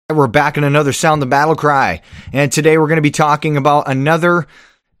We're back in another Sound the Battle Cry. And today we're going to be talking about another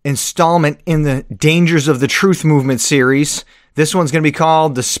installment in the Dangers of the Truth Movement series. This one's going to be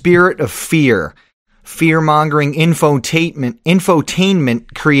called The Spirit of Fear. Fearmongering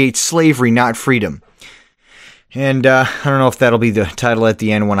infotainment creates slavery, not freedom. And I don't know if that'll be the title at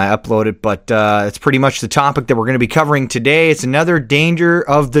the end when I upload it, but it's pretty much the topic that we're going to be covering today. It's another danger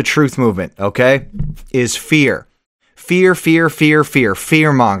of the truth movement, okay? Is fear.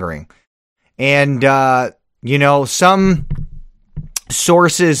 Fear-mongering. And, some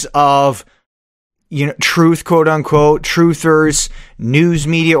sources of, truth, quote unquote, truthers, news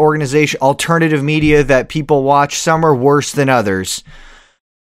media organization, alternative media that people watch, some are worse than others.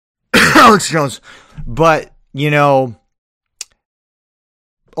 Alex Jones. But, a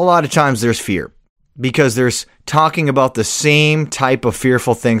lot of times there's fear because there's talking about the same type of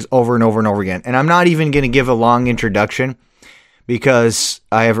fearful things over and over and over again. And I'm not even going to give a long introduction because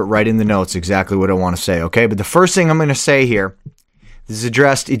I have it right in the notes exactly what I want to say, okay? But the first thing I'm going to say here, this is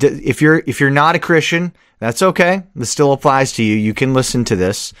addressed, if you're not a Christian, that's okay. This still applies to you. You can listen to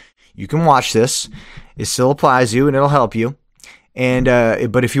this. You can watch this. It still applies to you and it'll help you. And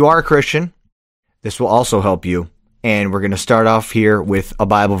but if you are a Christian, this will also help you. And we're going to start off here with a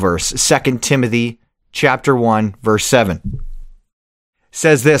Bible verse. 2 Timothy chapter 1, verse 7.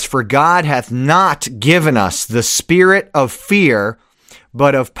 Says this, "For God hath not given us the spirit of fear,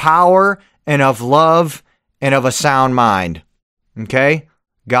 but of power and of love and of a sound mind." Okay?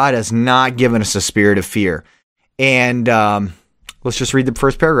 God has not given us a spirit of fear. And let's just read the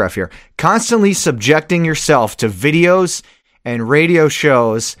first paragraph here. "Constantly subjecting yourself to videos and radio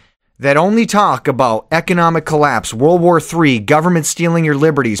shows that only talk about economic collapse, World War III, government stealing your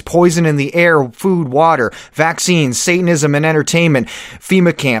liberties, poison in the air, food, water, vaccines, Satanism and entertainment,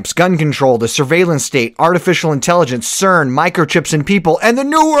 FEMA camps, gun control, the surveillance state, artificial intelligence, CERN, microchips in people, and the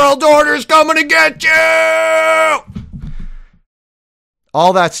New World Order is coming to get you!"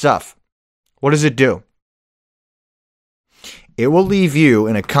 All that stuff. What does it do? It will leave you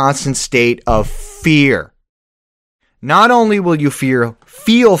in a constant state of fear. Not only will you feel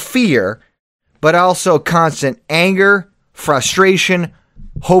fear, but also constant anger, frustration,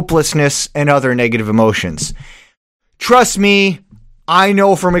 hopelessness, and other negative emotions. Trust me, I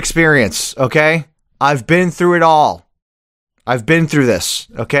know from experience, okay? I've been through it all. I've been through this,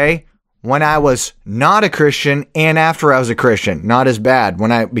 okay? When I was not a Christian and after I was a Christian, not as bad.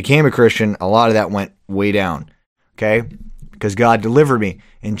 When I became a Christian, a lot of that went way down, okay? Because God delivered me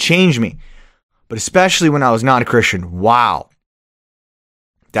and changed me. But especially when I was not a Christian, wow.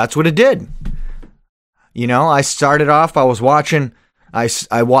 That's what it did. I started off, I watched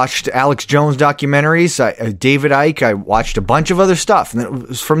Alex Jones documentaries, David Icke, I watched a bunch of other stuff. And it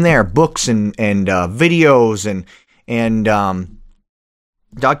was from there, books and videos and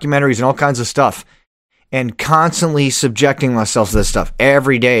documentaries and all kinds of stuff. And constantly subjecting myself to this stuff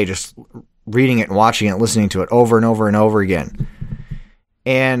every day, just reading it and watching it, listening to it over and over and over again.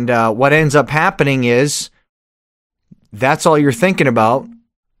 And what ends up happening is that's all you're thinking about.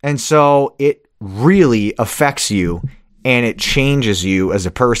 And so it really affects you and it changes you as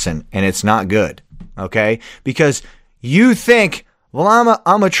a person. And it's not good. Okay? Because you think, well,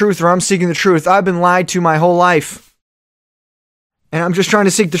 I'm a truther. I'm seeking the truth. I've been lied to my whole life. And I'm just trying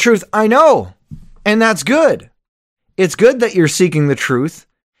to seek the truth. I know. And that's good. It's good that you're seeking the truth.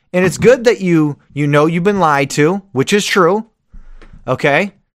 And it's good that you know you've been lied to, which is true.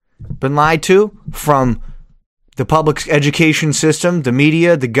 Okay? Been lied to from the public education system, the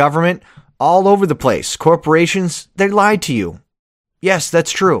media, the government, all over the place. Corporations, they lied to you. Yes,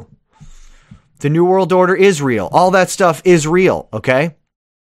 that's true. The New World Order is real. All that stuff is real, okay?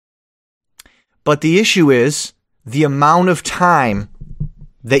 But the issue is the amount of time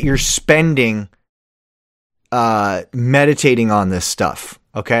that you're spending meditating on this stuff,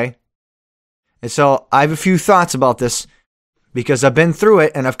 okay? And so I have a few thoughts about this because I've been through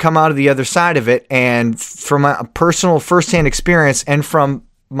it and I've come out of the other side of it. And from my personal firsthand experience and from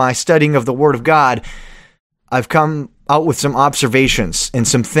my studying of the Word of God, I've come out with some observations and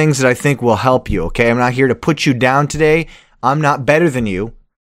some things that I think will help you, okay? I'm not here to put you down today. I'm not better than you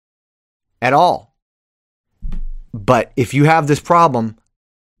at all. But if you have this problem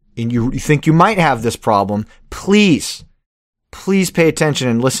and you think you might have this problem, please pay attention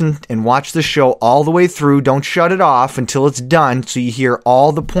and listen and watch the show all the way through. Don't shut it off until it's done so you hear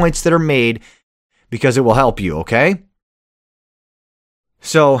all the points that are made because it will help you, okay?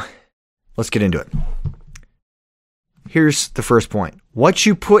 So, let's get into it. Here's the first point. What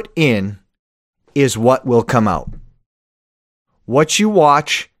you put in is what will come out. What you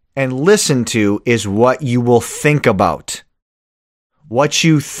watch and listen to is what you will think about. What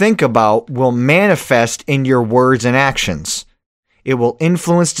you think about will manifest in your words and actions. It will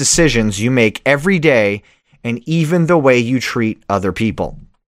influence decisions you make every day and even the way you treat other people.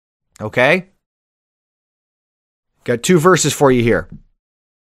 Okay? Got 2 verses for you here.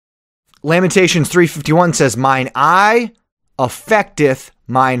 Lamentations 3:51 says, "Mine eye affecteth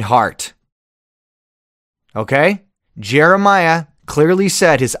mine heart." Okay? Jeremiah clearly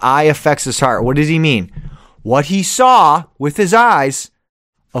said his eye affects his heart. What does he mean? What he saw with his eyes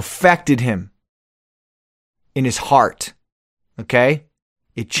affected him in his heart. Okay?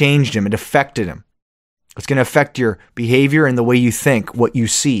 It changed him. It affected him. It's going to affect your behavior and the way you think, what you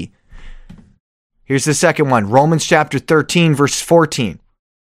see. Here's the second one. Romans chapter 13, verse 14.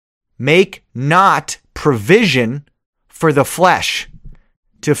 "Make not provision for the flesh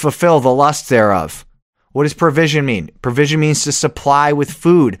to fulfill the lust thereof." What does provision mean? Provision means to supply with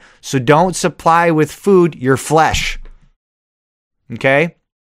food. So don't supply with food your flesh. Okay?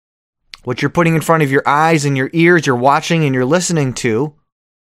 What you're putting in front of your eyes and your ears, you're watching and you're listening to,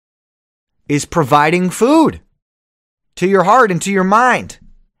 is providing food to your heart and to your mind.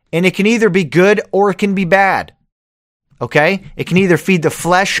 And it can either be good or it can be bad. Okay? It can either feed the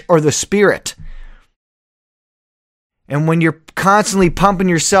flesh or the spirit. And when you're constantly pumping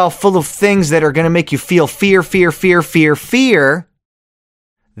yourself full of things that are going to make you feel fear,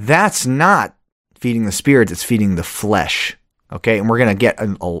 that's not feeding the spirit, it's feeding the flesh. Okay? And we're going to get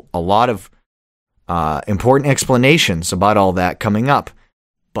a lot of important explanations about all that coming up.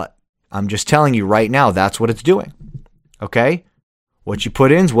 But I'm just telling you right now, that's what it's doing. Okay? What you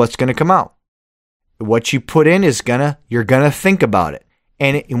put in is what's going to come out. What you put in is you're going to think about it.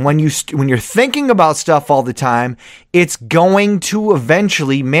 And when you're thinking about stuff all the time, it's going to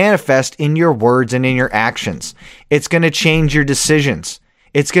eventually manifest in your words and in your actions. It's going to change your decisions.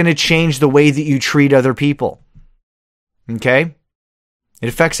 It's going to change the way that you treat other people. Okay? It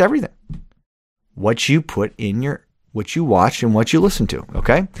affects everything. What you put in what you watch and what you listen to.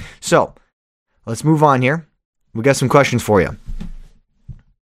 Okay? So, let's move on here. We got some questions for you.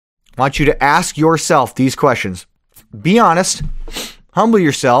 I want you to ask yourself these questions. Be honest. Humble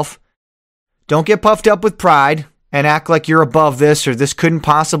yourself. Don't get puffed up with pride and act like you're above this or this couldn't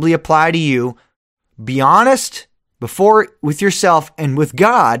possibly apply to you. Be honest with yourself and with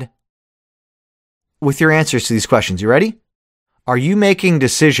God with your answers to these questions. You ready? Are you making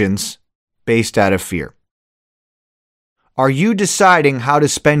decisions based out of fear? Are you deciding how to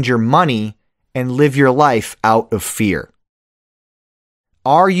spend your money and live your life out of fear?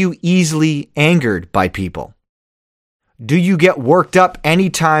 Are you easily angered by people? Do you get worked up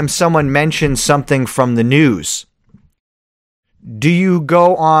anytime someone mentions something from the news? Do you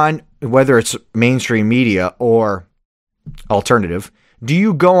go on, whether it's mainstream media or alternative, do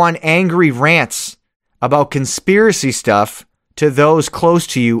you go on angry rants about conspiracy stuff to those close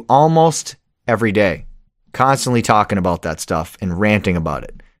to you almost every day? Constantly talking about that stuff and ranting about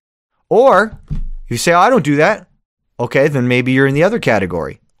it. Or you say, I don't do that. Okay, then maybe you're in the other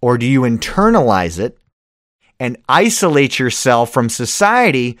category. Or do you internalize it and isolate yourself from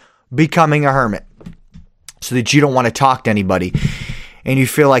society, becoming a hermit so that you don't want to talk to anybody and you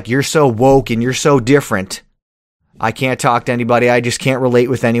feel like you're so woke and you're so different. I can't talk to anybody. I just can't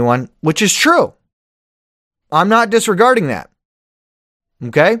relate with anyone, which is true. I'm not disregarding that.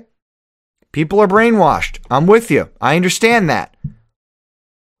 Okay? People are brainwashed. I'm with you. I understand that.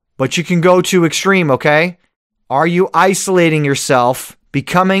 But you can go to extreme, okay? Are you isolating yourself,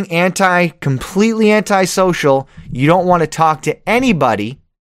 becoming completely antisocial? You don't want to talk to anybody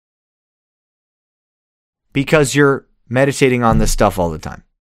because you're meditating on this stuff all the time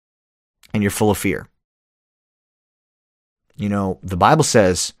and you're full of fear. You know, the Bible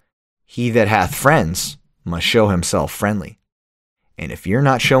says, he that hath friends must show himself friendly. And if you're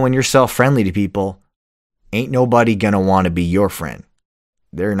not showing yourself friendly to people, ain't nobody going to want to be your friend.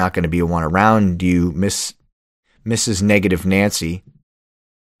 They're not going to be one around you, Mrs. Negative Nancy.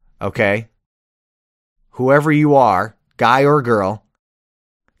 Okay? Whoever you are, guy or girl,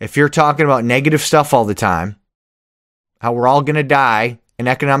 if you're talking about negative stuff all the time, how we're all going to die and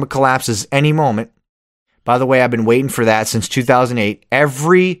economic collapses any moment. By the way, I've been waiting for that since 2008.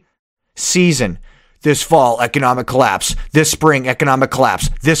 Every season, this fall, economic collapse. This spring, economic collapse.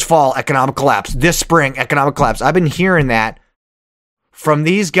 This fall, economic collapse. This spring, economic collapse. I've been hearing that from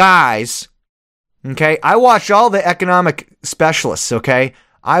these guys. Okay? I watch all the economic specialists, okay?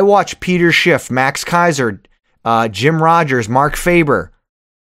 I watch Peter Schiff, Max Kaiser, Jim Rogers, Mark Faber,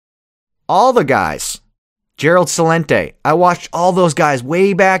 all the guys, Gerald Celente. I watched all those guys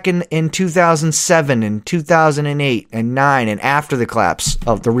way back in 2007 and 2008 and 9 and after the collapse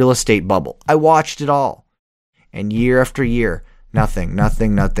of the real estate bubble. I watched it all. And year after year, Nothing,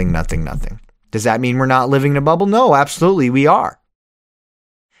 nothing, nothing, nothing, nothing. Does that mean we're not living in a bubble? No, absolutely we are.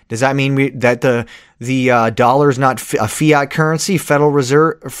 Does that mean that the dollar is not a fiat currency, Federal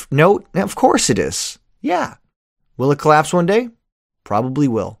Reserve note? Of course it is. Yeah. Will it collapse one day? Probably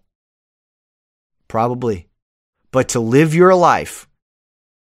will. Probably. But to live your life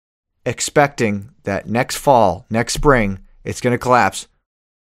expecting that next fall, next spring, it's going to collapse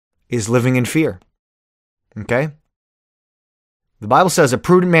is living in fear. Okay? The Bible says a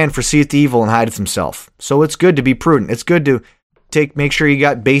prudent man foreseeth the evil and hideth himself. So it's good to be prudent. It's good to make sure you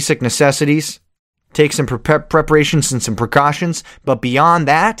got basic necessities, take some preparations and some precautions. But beyond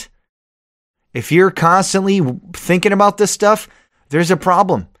that, if you're constantly thinking about this stuff, there's a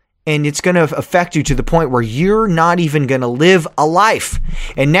problem. And it's going to affect you to the point where you're not even going to live a life.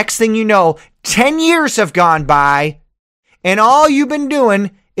 And next thing you know, 10 years have gone by, and all you've been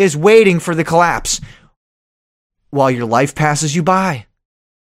doing is waiting for the collapse while your life passes you by.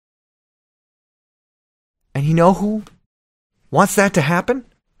 And you know who wants that to happen?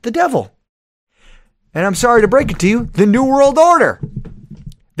 The devil. And I'm sorry to break it to you, the New World Order.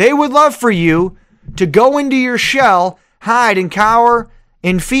 They would love for you to go into your shell, hide and cower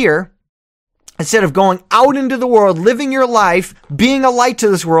in fear, instead of going out into the world, living your life, being a light to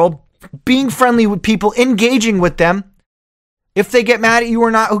this world, being friendly with people, engaging with them. If they get mad at you or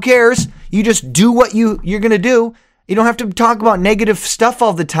not, who cares? You just do what you're going to do. You don't have to talk about negative stuff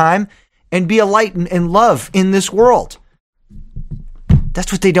all the time and be a light and love in this world.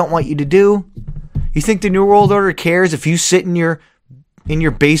 That's what they don't want you to do. You think the New World Order cares if you sit in your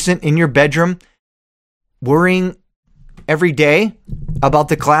basement, in your bedroom, worrying every day about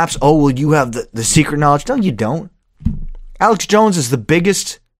the collapse? Oh, well, you have the secret knowledge. No, you don't. Alex Jones is the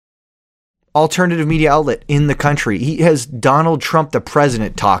biggest alternative media outlet in the country. He has Donald Trump, the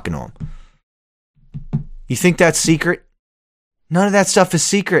president, talking to him. You think that's secret? None of that stuff is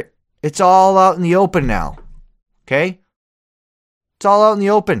secret. It's all out in the open now. Okay? It's all out in the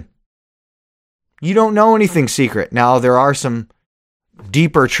open. You don't know anything secret. Now, there are some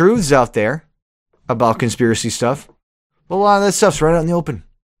deeper truths out there about conspiracy stuff, but a lot of that stuff's right out in the open.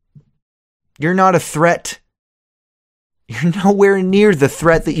 You're not a threat. You're nowhere near the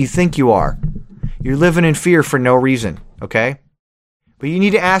threat that you think you are. You're living in fear for no reason, okay? But you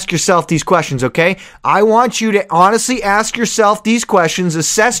need to ask yourself these questions, okay? I want you to honestly ask yourself these questions,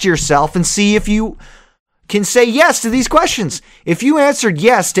 assess yourself, and see if you can say yes to these questions. If you answered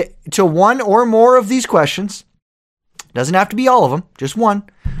yes to one or more of these questions, doesn't have to be all of them, just one,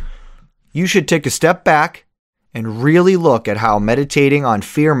 you should take a step back and really look at how meditating on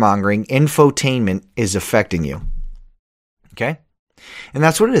fear-mongering infotainment is affecting you. Okay? And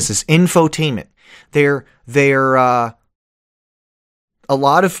that's what it is. It's infotainment. They're a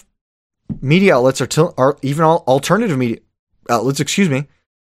lot of media outlets are even alternative media outlets,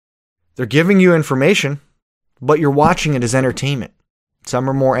 they're giving you information, but you're watching it as entertainment. Some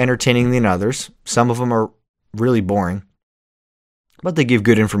are more entertaining than others. Some of them are really boring, but they give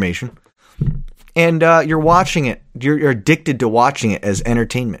good information. And you're watching it. You're addicted to watching it as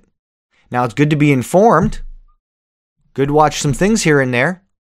entertainment. Now, it's good to be informed. Good to watch some things here and there.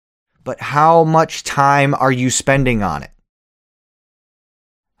 But how much time are you spending on it?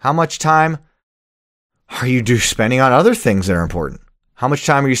 How much time are you spending on other things that are important? How much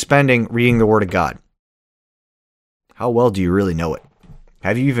time are you spending reading the Word of God? How well do you really know it?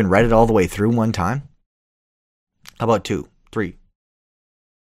 Have you even read it all the way through one time? How about 2, 3?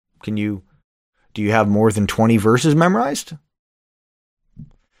 Do you have more than 20 verses memorized?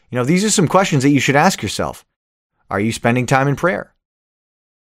 These are some questions that you should ask yourself. Are you spending time in prayer?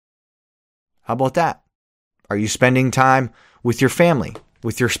 How about that? Are you spending time with your family,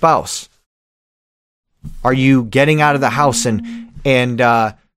 with your spouse? Are you getting out of the house and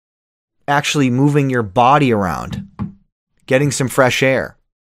actually moving your body around, getting some fresh air?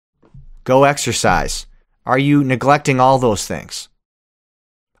 Go exercise. Are you neglecting all those things?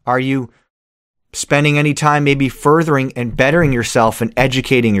 Are you spending any time maybe furthering and bettering yourself and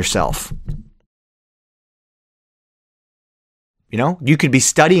educating yourself? You could be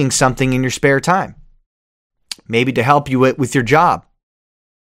studying something in your spare time, maybe to help you with your job.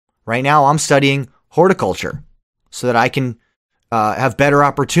 Right now, I'm studying horticulture so that I can have better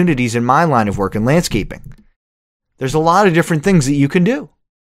opportunities in my line of work in landscaping. There's a lot of different things that you can do.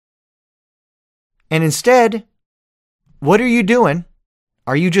 And instead, what are you doing?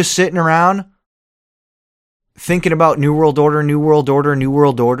 Are you just sitting around thinking about New World Order, New World Order, New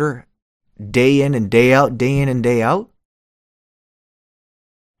World Order, day in and day out, day in and day out?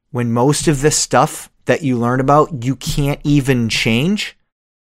 When most of this stuff that you learn about, you can't even change?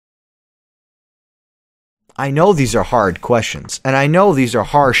 I know these are hard questions, and I know these are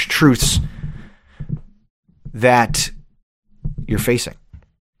harsh truths that you're facing.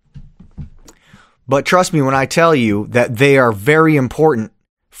 But trust me when I tell you that they are very important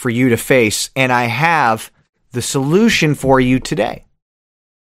for you to face, and I have the solution for you today.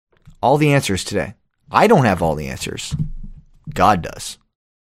 All the answers today. I don't have all the answers. God does.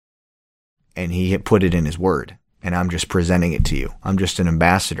 And he put it in his word, and I'm just presenting it to you. I'm just an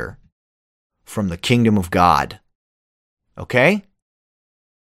ambassador from the kingdom of God. Okay?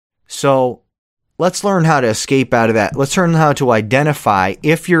 So let's learn how to escape out of that. Let's learn how to identify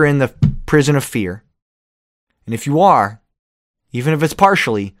if you're in the prison of fear. And if you are, even if it's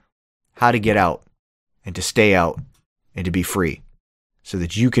partially, how to get out and to stay out and to be free so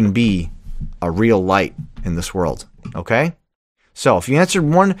that you can be a real light in this world. Okay? So if you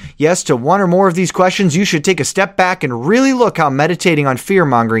answered yes to one or more of these questions, you should take a step back and really look how meditating on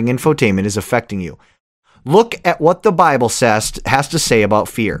fear-mongering infotainment is affecting you. Look at what the Bible has to say about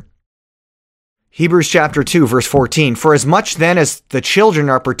fear. Hebrews chapter 2, verse 14. For as much then as the children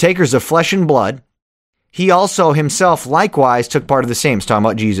are partakers of flesh and blood, he also himself likewise took part of the same. It's talking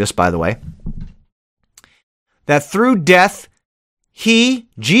about Jesus, by the way. That through death he,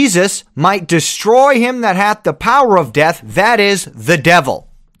 Jesus, might destroy him that hath the power of death, that is, the devil,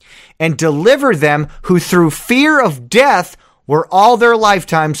 and deliver them who through fear of death were all their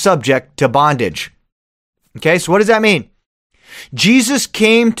lifetime subject to bondage. Okay, so what does that mean? Jesus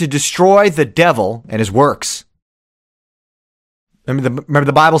came to destroy the devil and his works. Remember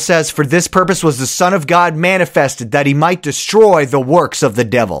the Bible says, for this purpose was the Son of God manifested, that he might destroy the works of the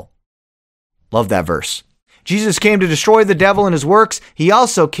devil. Love that verse. Jesus came to destroy the devil and his works. He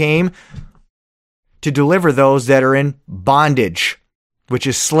also came to deliver those that are in bondage, which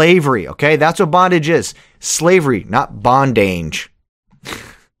is slavery. Okay, that's what bondage is. Slavery, not bondage.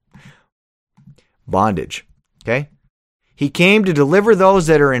 Bondage. Okay? He came to deliver those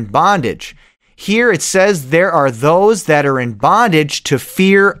that are in bondage. Here it says there are those that are in bondage to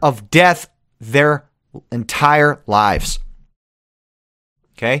fear of death their entire lives.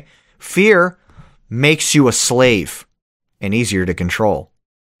 Okay? Fear makes you a slave and easier to control.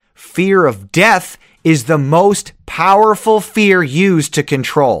 Fear of death is the most powerful fear used to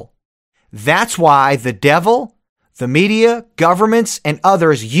control. That's why the devil, the media, governments, and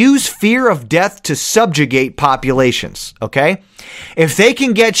others use fear of death to subjugate populations, okay? If they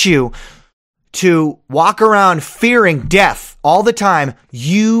can get you to walk around fearing death all the time,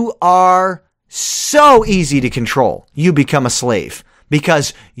 you are so easy to control. You become a slave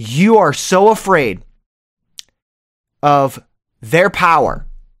because you are so afraid of their power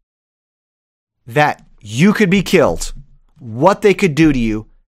that you could be killed, what they could do to you,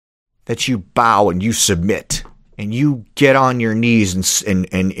 that you bow and you submit and you get on your knees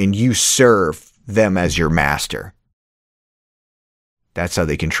and you serve them as your master. That's how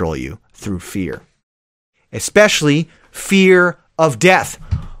they control you, through fear. Especially fear of death.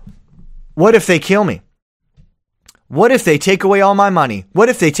 What if they kill me? What if they take away all my money? What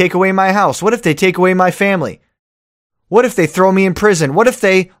if they take away my house? What if they take away my family? What if they throw me in prison? What if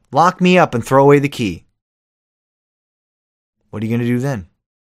they lock me up and throw away the key? What are you going to do then?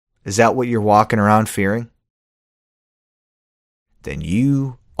 Is that what you're walking around fearing? Then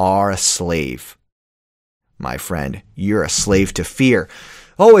you are a slave, my friend. You're a slave to fear.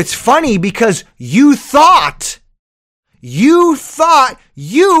 Oh, it's funny because you thought you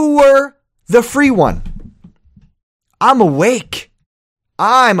were the free one. I'm awake.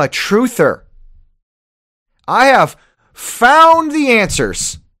 I'm a truther. I have found the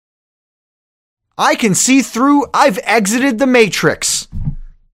answers. I can see through. I've exited the matrix.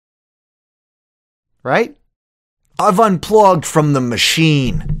 Right? I've unplugged from the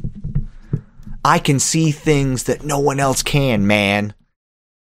machine. I can see things that no one else can, man.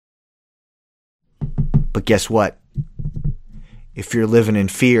 But guess what? If you're living in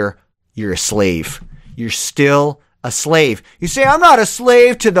fear, you're a slave. You're still a slave. You say, I'm not a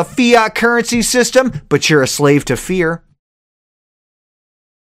slave to the fiat currency system, but you're a slave to fear.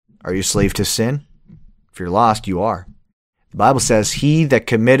 Are you a slave to sin? If you're lost, you are. The Bible says, he that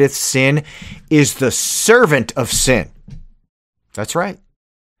committeth sin is the servant of sin. That's right.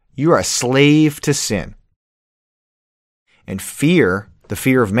 You are a slave to sin. And fear, the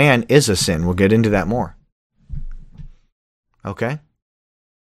fear of man, is a sin. We'll get into that more. Okay?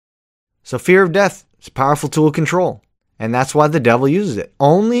 So fear of death is a powerful tool of control. And that's why the devil uses it.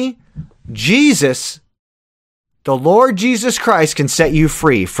 Only Jesus, the Lord Jesus Christ, can set you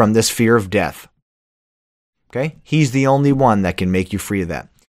free from this fear of death. Okay? He's the only one that can make you free of that.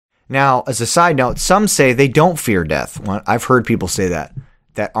 Now, as a side note, some say they don't fear death. I've heard people say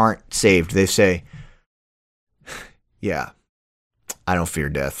that aren't saved. They say, yeah, I don't fear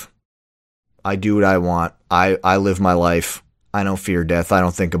death. I do what I want. I live my life. I don't fear death. I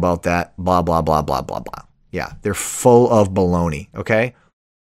don't think about that. Blah, blah, blah, blah, blah, blah. Yeah, they're full of baloney, okay?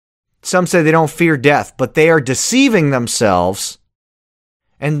 Some say they don't fear death, but they are deceiving themselves,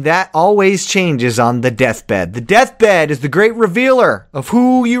 and that always changes on the deathbed. The deathbed is the great revealer of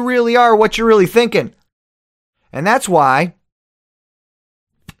who you really are, what you're really thinking. And that's why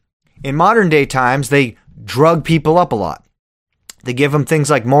in modern day times, they drug people up a lot. They give them things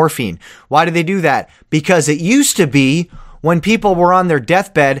like morphine. Why do they do that? Because it used to be when people were on their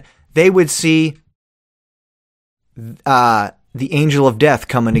deathbed, they would see the angel of death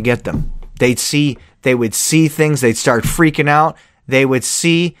coming to get them. They would see things. They'd start freaking out. They would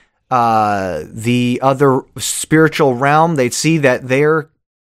see the other spiritual realm. They'd see that where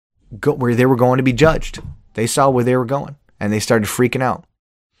they were going to be judged. They saw where they were going, and they started freaking out.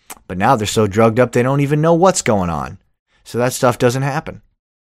 But now they're so drugged up, they don't even know what's going on. So that stuff doesn't happen.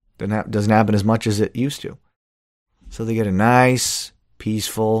 Doesn't happen as much as it used to. So they get a nice,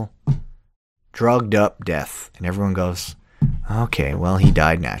 peaceful, drugged up death. And everyone goes, okay, well, he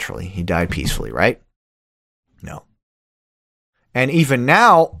died naturally. He died peacefully, right? No. And even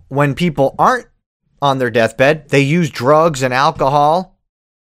now, when people aren't on their deathbed, they use drugs and alcohol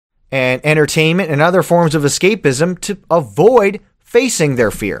and entertainment and other forms of escapism to avoid facing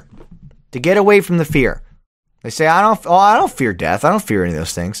their fear, to get away from the fear. They say, I don't fear death. I don't fear any of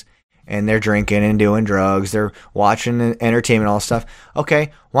those things. And they're drinking and doing drugs. They're watching entertainment, all this stuff.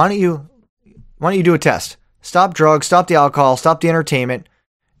 Okay, why don't you do a test? Stop drugs, stop the alcohol, stop the entertainment,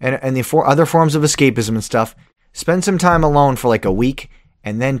 and the other forms of escapism and stuff. Spend some time alone for like a week,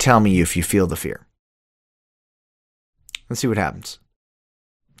 and then tell me if you feel the fear. Let's see what happens.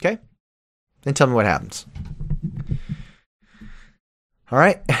 Okay? Then tell me what happens. All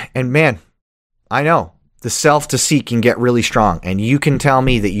right? And man, I know the self-deceit can get really strong, and you can tell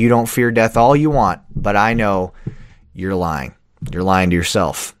me that you don't fear death all you want, but I know you're lying. You're lying to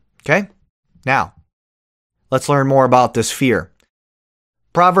yourself. Okay? Now, let's learn more about this fear.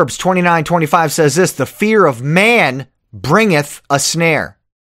 Proverbs 29:25 says this, the fear of man bringeth a snare,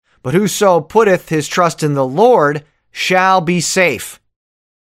 but whoso putteth his trust in the Lord shall be safe.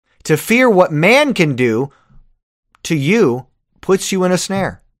 To fear what man can do to you puts you in a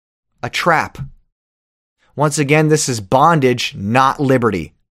snare, a trap. Once again, this is bondage, not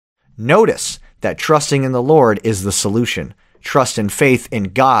liberty. Notice that trusting in the Lord is the solution. Trust and faith in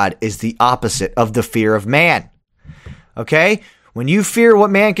God is the opposite of the fear of man. Okay? When you fear what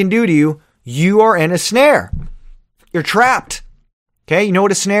man can do to you, you are in a snare. You're trapped. Okay? You know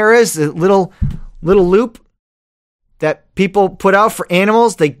what a snare is? The little loop that people put out for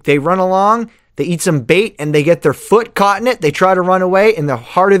animals. They run along, they eat some bait, and they get their foot caught in it. They try to run away, and the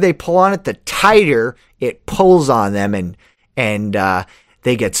harder they pull on it, the tighter it pulls on them, and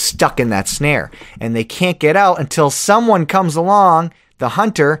they get stuck in that snare. And they can't get out until someone comes along, the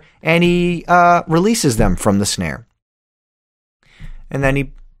hunter, and he releases them from the snare. And then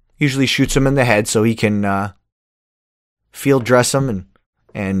he usually shoots them in the head so he can field dress them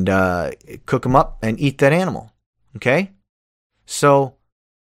and cook them up and eat that animal. Okay? So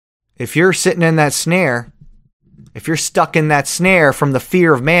if you're sitting in that snare, if you're stuck in that snare from the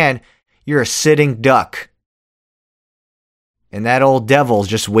fear of man, you're a sitting duck. And that old devil's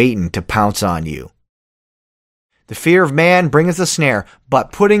just waiting to pounce on you. The fear of man bringeth a snare,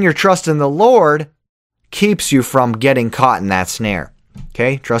 but putting your trust in the Lord keeps you from getting caught in that snare.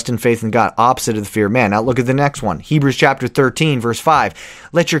 Okay? Trust and faith in God, opposite of the fear of man. Now look at the next one. Hebrews chapter 13, verse 5.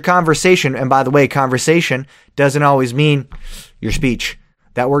 Let your conversation, and by the way, conversation doesn't always mean your speech.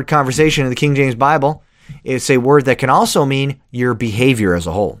 That word conversation in the King James Bible, it's a word that can also mean your behavior as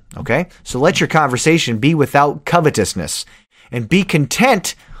a whole. Okay? So let your conversation be without covetousness, and be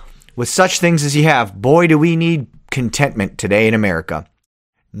content with such things as you have. Boy, do we need contentment today in America.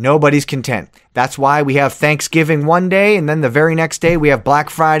 Nobody's content. That's why we have Thanksgiving one day, and then the very next day we have Black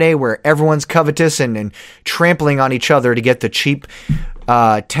Friday, where everyone's covetous and trampling on each other to get the cheap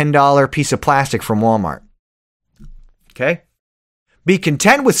 $10 piece of plastic from Walmart. Okay? Be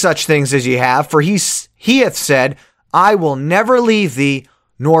content with such things as ye have, for he hath said, I will never leave thee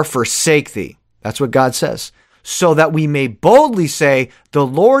nor forsake thee. That's what God says. So that we may boldly say, the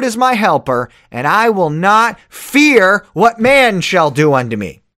Lord is my helper, and I will not fear what man shall do unto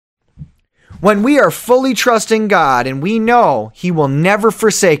me. When we are fully trusting God and we know he will never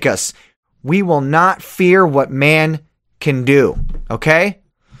forsake us, we will not fear what man can do. Okay?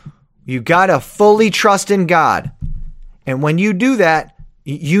 You got to fully trust in God. And when you do that,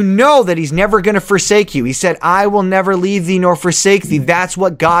 You know that he's never going to forsake you. He said, I will never leave thee nor forsake thee. That's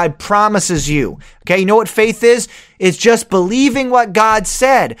what God promises you. Okay, you know what faith is? It's just believing what God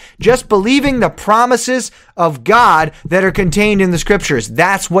said. Just believing the promises of God that are contained in the scriptures.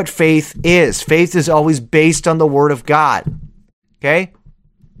 That's what faith is. Faith is always based on the word of God. Okay?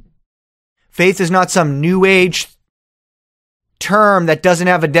 Faith is not some new age term that doesn't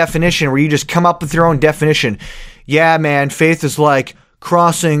have a definition where you just come up with your own definition. Yeah, man, faith is like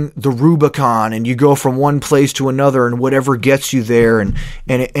crossing the Rubicon and you go from one place to another and whatever gets you there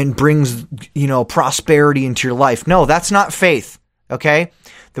and brings, prosperity into your life. No, that's not faith. Okay.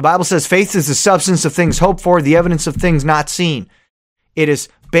 The Bible says faith is the substance of things hoped for, the evidence of things not seen. It is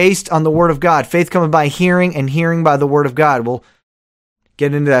based on the word of God. Faith comes by hearing and hearing by the word of God. We'll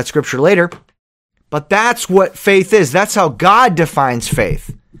get into that scripture later, but that's what faith is. That's how God defines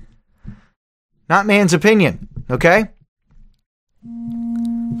faith, not man's opinion. Okay.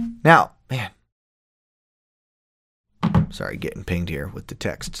 Now, man, sorry, getting pinged here with the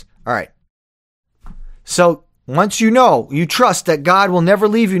texts. All right. So once you trust that God will never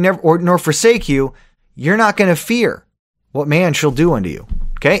leave you, nor forsake you, you're not going to fear what man shall do unto you.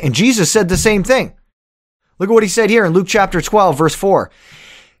 Okay. And Jesus said the same thing. Look at what he said here in Luke chapter 12, verse 4.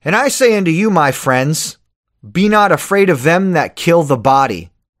 And I say unto you, my friends, be not afraid of them that kill the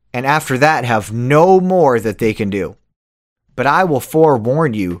body, and after that have no more that they can do. But I will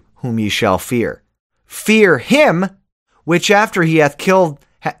forewarn you whom ye shall fear. Fear him which after he hath killed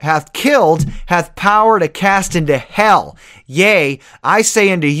hath power to cast into hell. Yea, I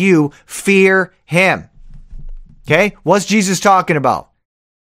say unto you, fear him. Okay, what's Jesus talking about?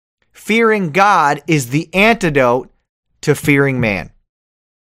 Fearing God is the antidote to fearing man.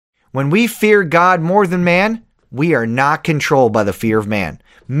 When we fear God more than man, we are not controlled by the fear of man.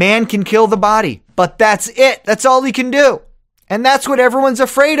 Man can kill the body, but that's it. That's all he can do. And that's what everyone's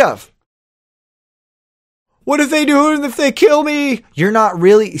afraid of. What if they do it if they kill me? You're not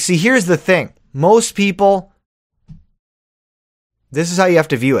really... See, here's the thing. Most people, this is how you have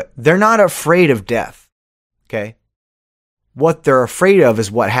to view it. They're not afraid of death. Okay? What they're afraid of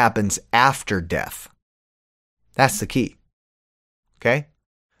is what happens after death. That's the key. Okay?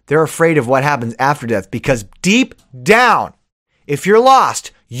 They're afraid of what happens after death because deep down, if you're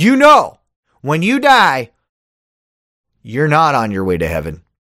lost, you know when you die, you're not on your way to heaven.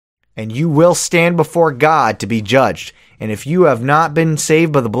 And you will stand before God to be judged. And if you have not been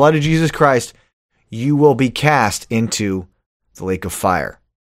saved by the blood of Jesus Christ, you will be cast into the lake of fire.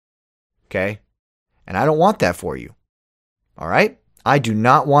 Okay? And I don't want that for you. All right? I do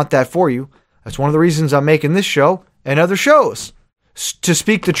not want that for you. That's one of the reasons I'm making this show and other shows. To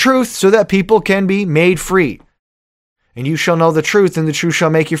speak the truth so that people can be made free. And you shall know the truth, and the truth shall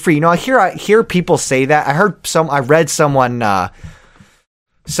make you free. I hear people say that. I read someone,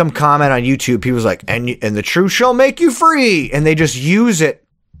 some comment on YouTube. He was like, and the truth shall make you free. And they just use it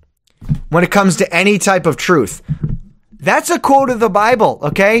when it comes to any type of truth. That's a quote of the Bible,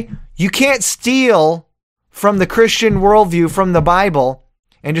 okay? You can't steal from the Christian worldview from the Bible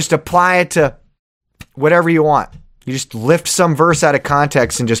and just apply it to whatever you want. You just lift some verse out of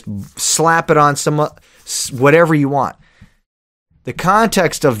context and just slap it on whatever you want. The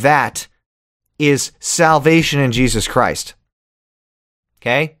context of that is salvation in Jesus Christ.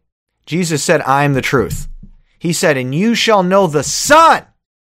 Okay? Jesus said, I am the truth. He said, and you shall know the Son.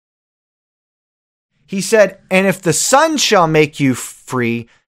 He said, and if the Son shall make you free,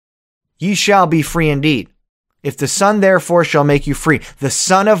 ye shall be free indeed. If the Son therefore shall make you free, the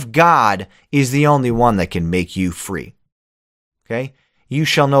Son of God is the only one that can make you free. Okay? You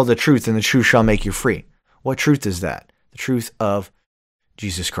shall know the truth, and the truth shall make you free. What truth is that? The truth of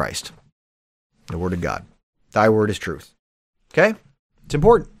Jesus Christ. The Word of God. Thy word is truth. Okay? It's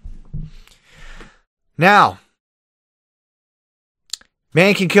important. Now,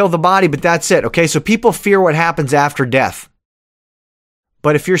 man can kill the body, but that's it. Okay? So people fear what happens after death.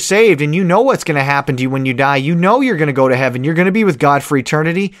 But if you're saved and you know what's going to happen to you when you die, you know you're going to go to heaven, you're going to be with God for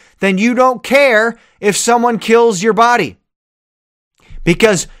eternity, then you don't care if someone kills your body.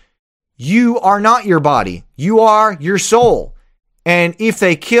 Because you are not your body. You are your soul. And if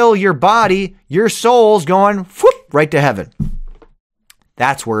they kill your body, your soul's going whoop, right to heaven.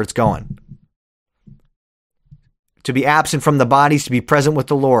 That's where it's going. To be absent from the bodies, to be present with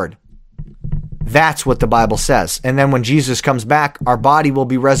the Lord. That's what the Bible says. And then when Jesus comes back, our body will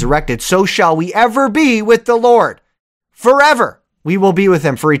be resurrected. So shall we ever be with the Lord. Forever. We will be with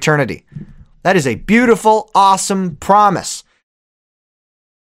him for eternity. That is a beautiful, awesome promise.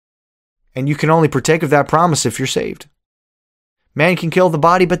 And you can only partake of that promise if you're saved. Man can kill the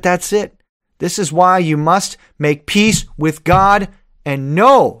body, but that's it. This is why you must make peace with God and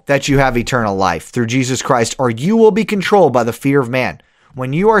know that you have eternal life through Jesus Christ, or you will be controlled by the fear of man.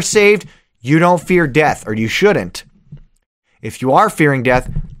 When you are saved, you don't fear death, or you shouldn't. If you are fearing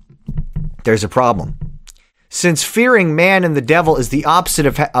death, there's a problem. Since fearing man and the devil is the opposite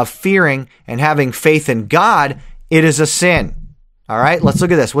of fearing and having faith in God, it is a sin. All right, let's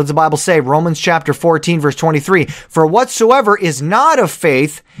look at this. What does the Bible say? Romans chapter 14, verse 23. For whatsoever is not of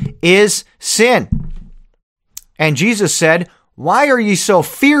faith is sin. And Jesus said, why are ye so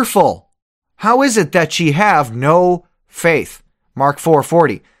fearful? How is it that ye have no faith? Mark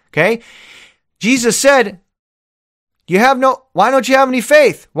 4:40. Okay? Jesus said, why don't you have any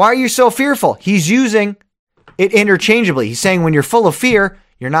faith? Why are you so fearful? He's using it interchangeably. He's saying when you're full of fear,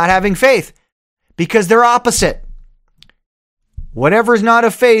 you're not having faith because they're opposite. Whatever is not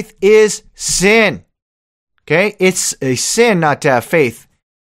of faith is sin. Okay? It's a sin not to have faith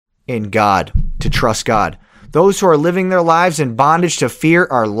in God, to trust God. Those who are living their lives in bondage to fear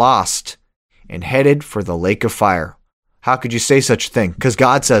are lost and headed for the lake of fire. How could you say such a thing? Because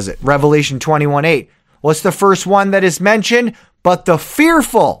God says it. Revelation 21:8. What's the first one that is mentioned? But the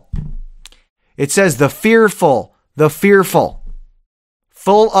fearful. It says the fearful,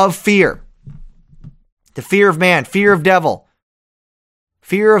 full of fear. The fear of man, fear of devil,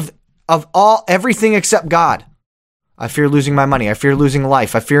 fear of everything except God. I fear losing my money. I fear losing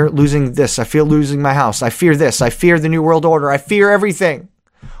life. I fear losing this. I fear losing my house. I fear this. I fear the New World Order. I fear everything.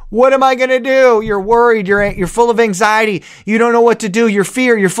 What am I going to do? You're worried. You're full of anxiety. You don't know what to do. You're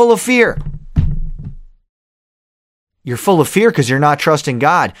full of fear. You're full of fear because you're not trusting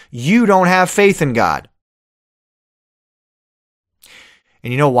God. You don't have faith in God.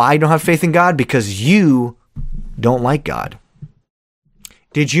 And you know why you don't have faith in God? Because you don't like God.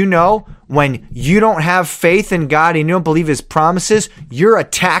 Did you know when you don't have faith in God and you don't believe his promises, you're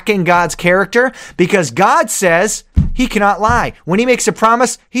attacking God's character? Because God says he cannot lie. When he makes a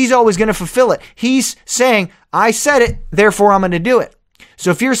promise, he's always going to fulfill it. He's saying, I said it, therefore I'm going to do it.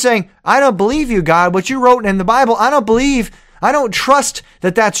 So if you're saying, I don't believe you, God, what you wrote in the Bible, I don't trust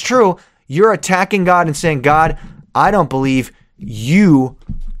that that's true, you're attacking God and saying, God, I don't believe you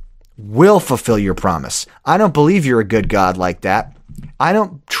will fulfill your promise. I don't believe you're a good God like that. I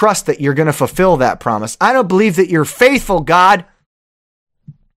don't trust that you're going to fulfill that promise. I don't believe that you're faithful, God.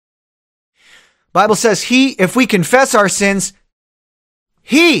 Bible says if we confess our sins,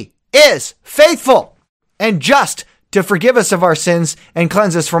 he is faithful and just to forgive us of our sins and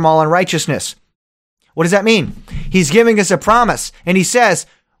cleanse us from all unrighteousness. What does that mean? He's giving us a promise, and he says,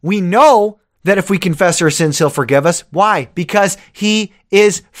 we know that if we confess our sins, he'll forgive us. Why? Because he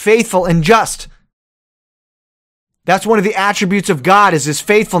is faithful and just. That's one of the attributes of God, is his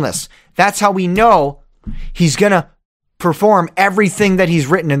faithfulness. That's how we know he's going to perform everything that he's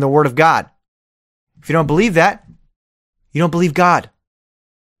written in the Word of God. If you don't believe that, you don't believe God.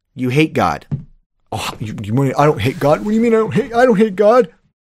 You hate God. Oh, I don't hate God. What do you mean I don't hate God?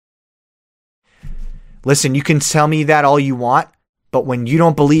 Listen, you can tell me that all you want, but when you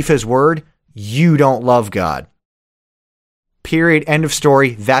don't believe his word, you don't love God. Period. End of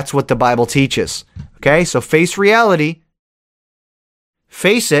story. That's what the Bible teaches. Okay? So face reality.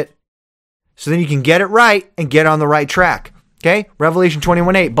 Face it so then you can get it right and get on the right track. Okay? Revelation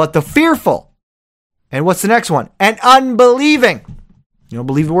 21:8. But the fearful. And what's the next one? And unbelieving. You don't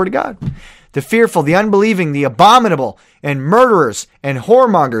believe the word of God. The fearful, the unbelieving, the abominable, and murderers, and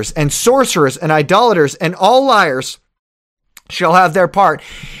whoremongers, and sorcerers, and idolaters, and all liars shall have their part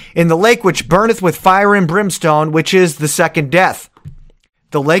in the lake which burneth with fire and brimstone, which is the second death.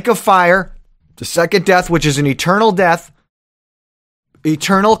 The lake of fire, the second death, which is an eternal death,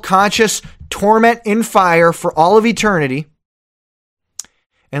 eternal conscious torment in fire for all of eternity.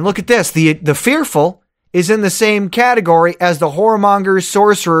 And look at this, the fearful is in the same category as the whoremongers,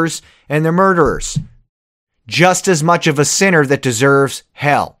 sorcerers, and the murderers. Just as much of a sinner that deserves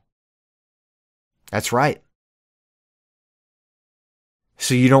hell. That's right.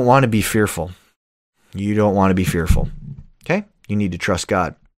 So you don't want to be fearful. You don't want to be fearful. Okay? You need to trust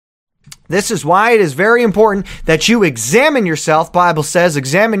God. This is why it is very important that you examine yourself. Bible says,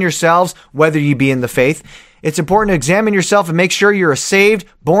 examine yourselves whether you be in the faith. It's important to examine yourself and make sure you're a saved,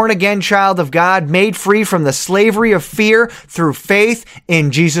 born-again child of God, made free from the slavery of fear through faith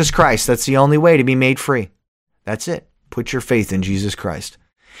in Jesus Christ. That's the only way to be made free. That's it. Put your faith in Jesus Christ.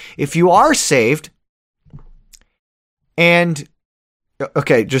 If you are saved, and,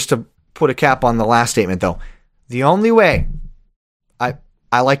 okay, just to put a cap on the last statement, though, the only way,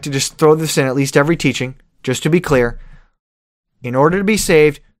 I like to just throw this in at least every teaching, just to be clear, in order to be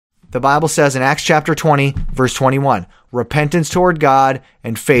saved, the Bible says in Acts chapter 20, verse 21, repentance toward God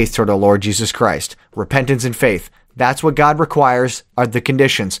and faith toward the Lord Jesus Christ. Repentance and faith. That's what God requires are the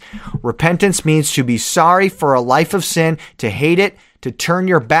conditions. Repentance means to be sorry for a life of sin, to hate it, to turn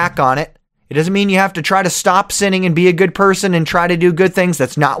your back on it. It doesn't mean you have to try to stop sinning and be a good person and try to do good things.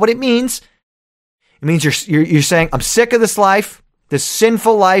 That's not what it means. It means you're saying, I'm sick of this life, this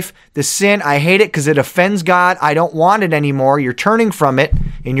sinful life, this sin. I hate it because it offends God. I don't want it anymore. You're turning from it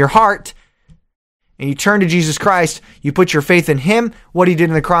in your heart. And you turn to Jesus Christ, you put your faith in Him, what He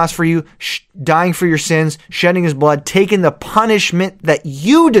did on the cross for you, dying for your sins, shedding His blood, taking the punishment that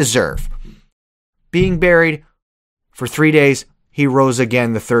you deserve, being buried for 3 days. He rose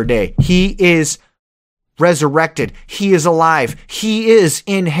again the third day. He is resurrected. He is alive. He is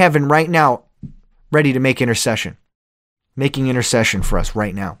in heaven right now, ready to make intercession, making intercession for us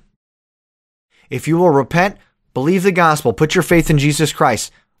right now. If you will repent, believe the gospel, put your faith in Jesus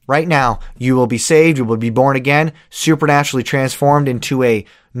Christ, right now, you will be saved, you will be born again, supernaturally transformed into a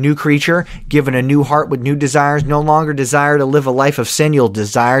new creature, given a new heart with new desires, no longer desire to live a life of sin. You'll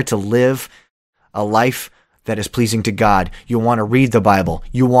desire to live a life that is pleasing to God. You want to read the Bible.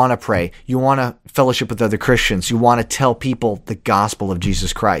 You want to pray. You want to fellowship with other Christians. You want to tell people the gospel of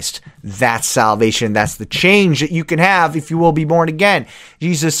Jesus Christ. That's salvation. That's the change that you can have if you will be born again.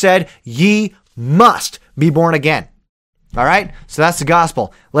 Jesus said, ye must be born again. All right, so that's the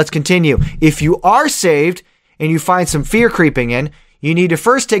gospel. Let's continue. If you are saved and you find some fear creeping in, you need to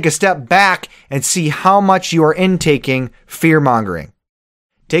first take a step back and see how much you are intaking fear-mongering.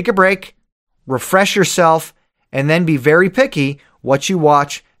 Take a break, refresh yourself, and then be very picky what you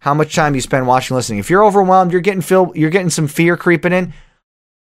watch, how much time you spend watching, listening. If you're overwhelmed, you're getting some fear creeping in,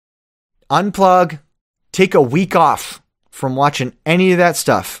 unplug, take a week off from watching any of that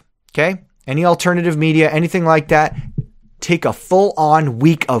stuff, okay? Any alternative media, anything like that. Take a full-on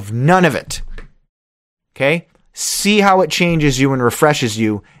week of none of it. Okay? See how it changes you and refreshes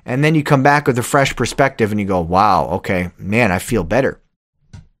you, and then you come back with a fresh perspective and you go, wow, okay, man, I feel better.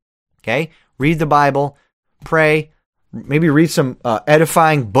 Okay? Read the Bible, pray, maybe read some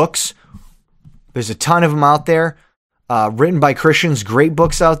edifying books. There's a ton of them out there, written by Christians, great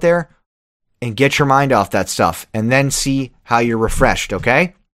books out there, and get your mind off that stuff, and then see how you're refreshed,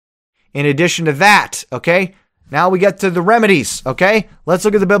 okay? In addition to that, okay, now we get to the remedies, okay? Let's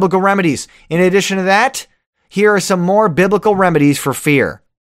look at the biblical remedies. In addition to that, here are some more biblical remedies for fear.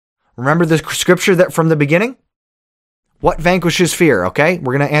 Remember the scripture that from the beginning? What vanquishes fear, okay?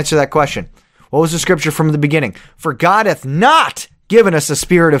 We're going to answer that question. What was the scripture from the beginning? For God hath not given us a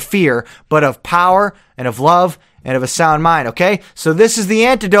spirit of fear, but of power and of love and of a sound mind, okay? So this is the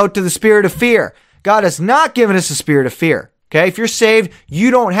antidote to the spirit of fear. God has not given us a spirit of fear, okay? If you're saved,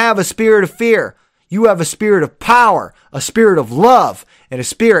 you don't have a spirit of fear. You have a spirit of power, a spirit of love, and a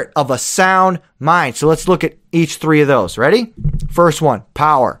spirit of a sound mind. So let's look at each three of those. Ready? First one,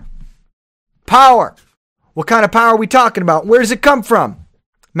 power. Power. What kind of power are we talking about? Where does it come from?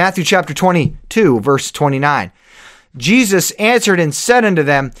 Matthew chapter 22, verse 29. Jesus answered and said unto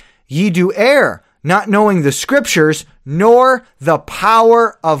them, ye do err, not knowing the scriptures, nor the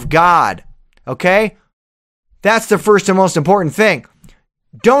power of God. Okay? That's the first and most important thing.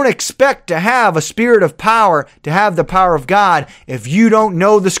 Don't expect to have a spirit of power, to have the power of God, if you don't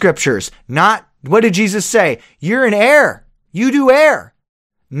know the scriptures. What did Jesus say? You're in error. You do err.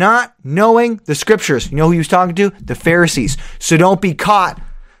 Not knowing the scriptures. You know who he was talking to? The Pharisees. So don't be caught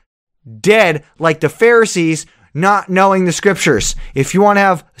dead like the Pharisees, not knowing the scriptures. If you want to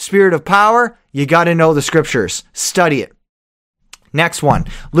have a spirit of power, you got to know the scriptures. Study it. Next one,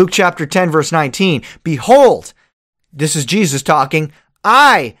 Luke chapter 10, verse 19. Behold, this is Jesus talking,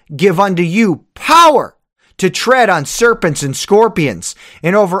 I give unto you power to tread on serpents and scorpions,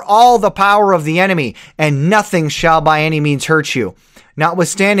 and over all the power of the enemy, and nothing shall by any means hurt you.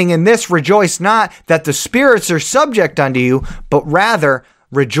 Notwithstanding in this, rejoice not that the spirits are subject unto you, but rather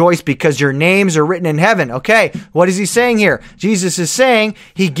rejoice because your names are written in heaven. Okay, what is he saying here? Jesus is saying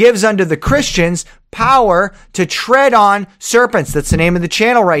he gives unto the Christians power to tread on serpents. That's the name of the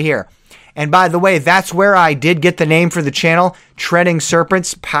channel right here. And by the way, that's where I did get the name for the channel, Treading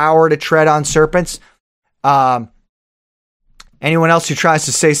Serpents, power to tread on serpents. Anyone else who tries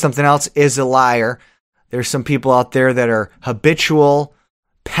to say something else is a liar. There's some people out there that are habitual,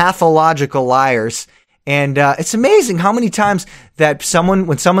 pathological liars. And it's amazing how many times that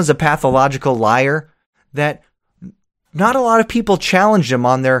when someone's a pathological liar, that not a lot of people challenge them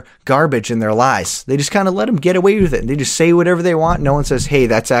on their garbage and their lies. They just kind of let them get away with it. They just say whatever they want. No one says, hey,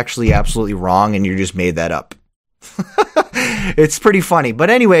 that's actually absolutely wrong and you just made that up. It's pretty funny. But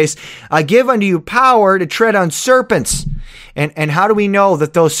anyways, I give unto you power to tread on serpents. And how do we know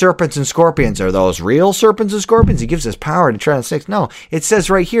that those serpents and scorpions are those real serpents and scorpions? He gives us power to tread on snakes. No, it says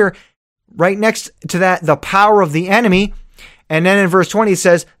right here, right next to that, the power of the enemy. And then in verse 20, it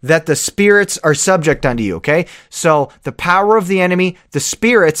says that the spirits are subject unto you, okay? So the power of the enemy, the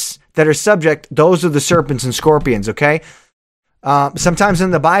spirits that are subject, those are the serpents and scorpions, okay? Sometimes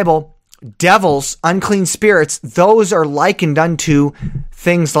in the Bible, devils, unclean spirits, those are likened unto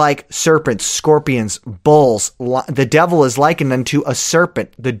things like serpents, scorpions, bulls. The devil is likened unto a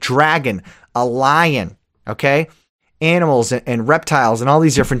serpent, the dragon, a lion, okay? Animals and reptiles and all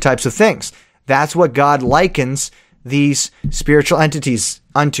these different types of things. That's what God likens these spiritual entities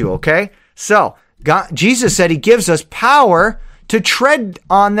unto, okay? So, Jesus said he gives us power to tread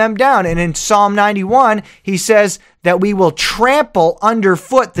on them down. And in Psalm 91, he says that we will trample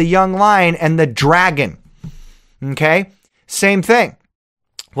underfoot the young lion and the dragon. Okay? Same thing.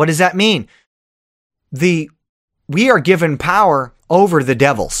 What does that mean? We are given power over the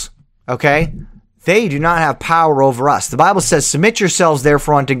devils. Okay? They do not have power over us. The Bible says, submit yourselves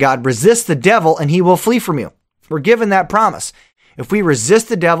therefore unto God, resist the devil, and he will flee from you. We're given that promise. If we resist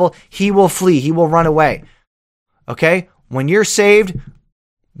the devil, he will flee. He will run away. Okay? When you're saved,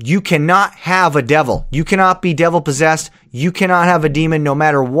 you cannot have a devil. You cannot be devil possessed. You cannot have a demon no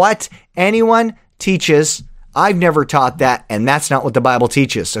matter what anyone teaches. I've never taught that, and that's not what the Bible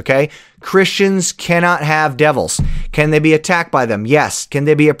teaches, okay? Christians cannot have devils. Can they be attacked by them? Yes. Can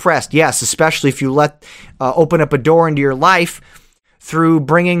they be oppressed? Yes, especially if you open up a door into your life through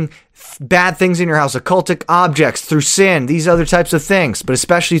bringing bad things in your house, occultic objects, through sin, these other types of things, but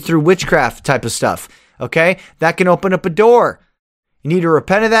especially through witchcraft type of stuff, okay? That can open up a door. You need to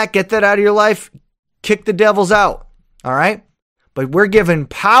repent of that, get that out of your life, kick the devils out, all right? But we're given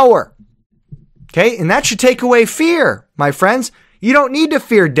power, okay? And that should take away fear, my friends. You don't need to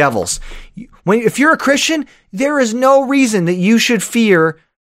fear devils. If you're a Christian, there is no reason that you should fear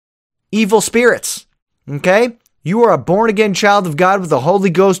evil spirits, okay? You are a born-again child of God with the Holy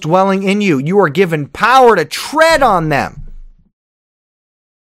Ghost dwelling in you. You are given power to tread on them.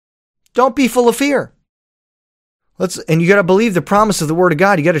 Don't be full of fear. And you got to believe the promise of the Word of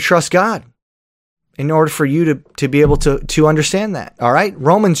God. You got to trust God in order for you to be able to understand that. All right?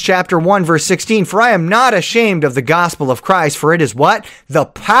 Romans chapter 1, verse 16. For I am not ashamed of the gospel of Christ, for it is what? The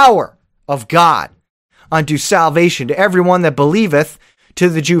power of God unto salvation to everyone that believeth, to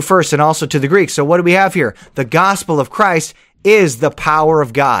the Jew first and also to the Greek. So what do we have here? The gospel of Christ is the power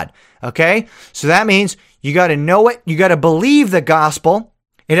of God. Okay? So that means you got to know it. You got to believe the gospel.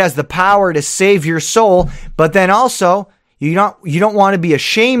 It has the power to save your soul, but then also you don't want to be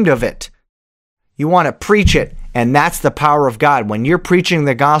ashamed of it. You want to preach it, and that's the power of God. When you're preaching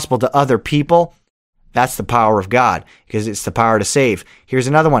the gospel to other people, that's the power of God, because it's the power to save. Here's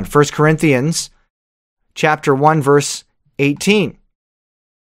another one. 1 Corinthians chapter 1, verse 18.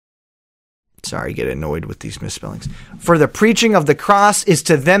 Sorry, I get annoyed with these misspellings. For the preaching of the cross is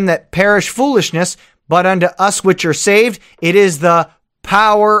to them that perish foolishness, but unto us which are saved, it is the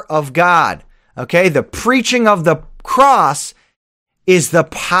power of God. Okay, the preaching of the cross is the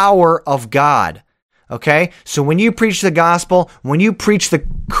power of God. Okay, so when you preach the gospel, when you preach the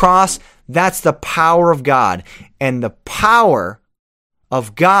cross, that's the power of God. And the power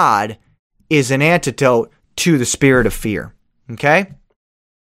of God is an antidote to the spirit of fear. Okay?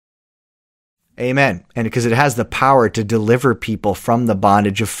 Amen. And because it has the power to deliver people from the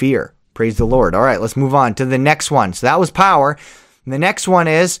bondage of fear. Praise the Lord. All right, let's move on to the next one. So that was power. And the next one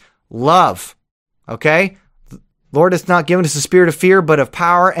is love. Okay? Lord has not given us a spirit of fear, but of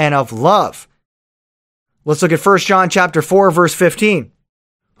power and of love. Let's look at 1 John chapter 4, verse 15.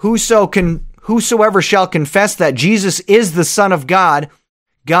 Whosoever shall confess that Jesus is the Son of God,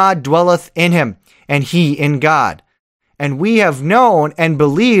 God dwelleth in him, and he in God. And we have known and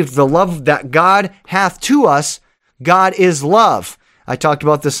believed the love that God hath to us. God is love. I talked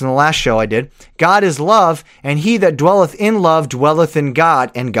about this in the last show I did. God is love, and he that dwelleth in love dwelleth in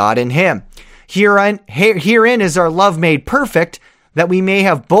God, and God in him. Herein is our love made perfect, that we may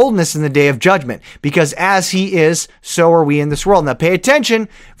have boldness in the day of judgment. Because as he is, so are we in this world. Now pay attention.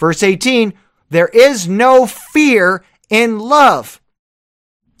 Verse 18, there is no fear in love,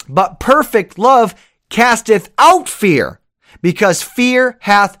 but perfect love casteth out fear, because fear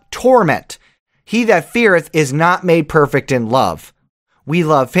hath torment. He that feareth is not made perfect in love. We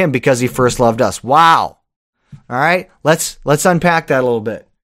love him because he first loved us. Wow. All right, let's unpack that a little bit.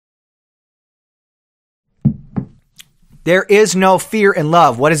 There is no fear in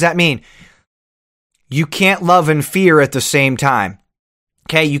love. What does that mean? You can't love and fear at the same time.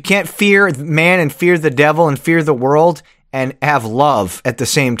 Okay, you can't fear man and fear the devil and fear the world and have love at the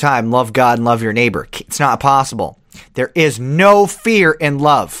same time. Love God and love your neighbor. It's not possible. There is no fear in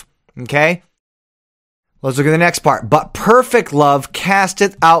love. Okay? Let's look at the next part. But perfect love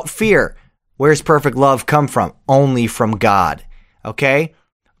casteth out fear. Where's perfect love come from? Only from God. Okay?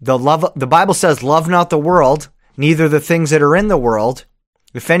 The Bible says, love not the world, neither the things that are in the world.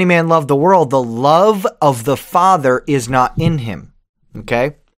 If any man love the world, the love of the Father is not in him.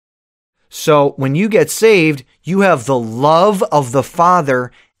 Okay? So when you get saved, you have the love of the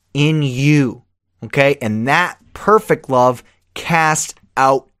Father in you. Okay? And that perfect love casts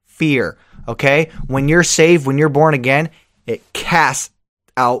out fear. Okay? When you're saved, when you're born again, it casts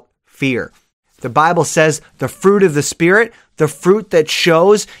out fear. The Bible says the fruit of the Spirit, the fruit that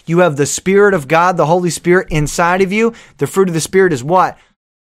shows you have the Spirit of God, the Holy Spirit inside of you. The fruit of the Spirit is what?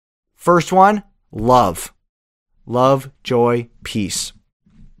 First one, love. Love, joy, peace.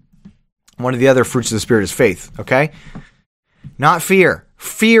 One of the other fruits of the Spirit is faith, okay? Not fear.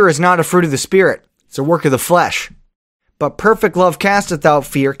 Fear is not a fruit of the Spirit. It's a work of the flesh. But perfect love casteth out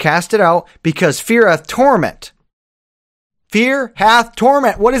fear, cast it out, because fear hath torment. Fear hath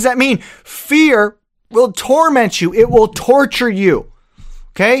torment. What does that mean? Fear will torment you. It will torture you.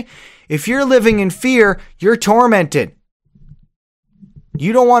 Okay? If you're living in fear, you're tormented.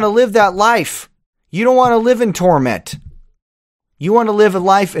 You don't want to live that life. You don't want to live in torment. You want to live a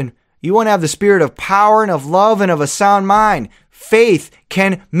life and you want to have the spirit of power and of love and of a sound mind. Faith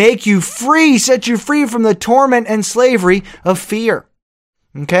can make you free, set you free from the torment and slavery of fear.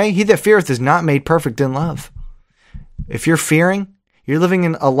 Okay? He that feareth is not made perfect in love. If you're fearing, you're living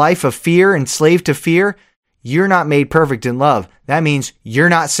in a life of fear, enslaved to fear, you're not made perfect in love. That means you're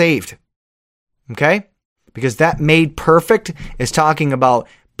not saved. Okay? Because that made perfect is talking about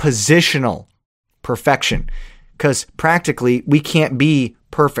positional perfection. Because practically, we can't be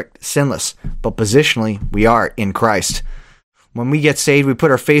perfect, sinless. But positionally, we are in Christ. When we get saved, we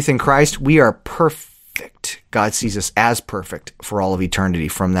put our faith in Christ, we are perfect. God sees us as perfect for all of eternity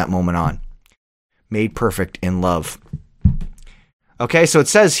from that moment on. Made perfect in love. Okay, so it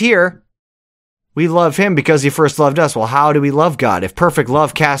says here, we love him because he first loved us. Well, how do we love God? If perfect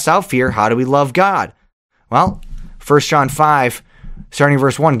love casts out fear, how do we love God? Well, 1 John 5, starting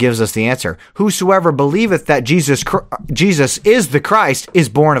verse 1, gives us the answer. Whosoever believeth that Jesus is the Christ is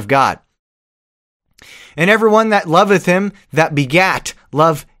born of God. And everyone that loveth him that begat,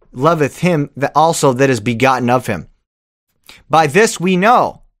 loveth him that also that is begotten of him. By this we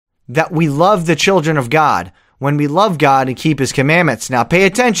know that we love the children of God, when we love God and keep his commandments. Now pay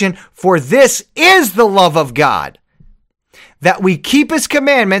attention, for this is the love of God, that we keep his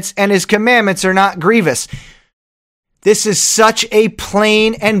commandments, and his commandments are not grievous. This is such a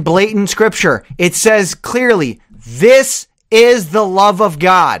plain and blatant scripture. It says clearly, this is the love of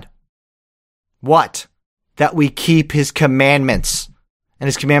God. What? That we keep his commandments, and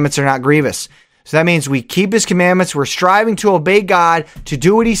his commandments are not grievous. So that means we keep his commandments. We're striving to obey God, to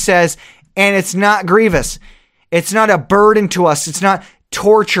do what he says, and it's not grievous. It's not a burden to us. It's not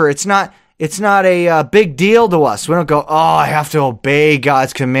torture. It's not a big deal to us. We don't go, oh, I have to obey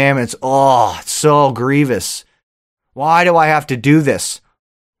God's commandments. Oh, it's so grievous. Why do I have to do this?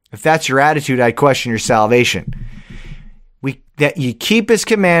 If that's your attitude, I'd question your salvation. That you keep his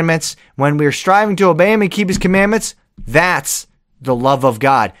commandments. When we're striving to obey him and keep his commandments, that's the love of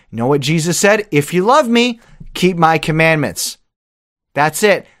God. You know what Jesus said? If you love me, keep my commandments. That's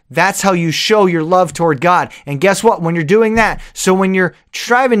it. That's how you show your love toward God. And guess what? When you're doing that, so when you're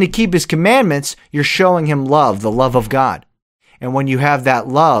striving to keep his commandments, you're showing him love, the love of God. And when you have that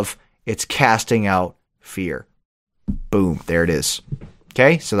love, it's casting out fear. Boom, there it is.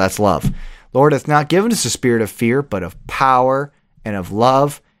 Okay, so that's love. Lord hath not given us a spirit of fear, but of power and of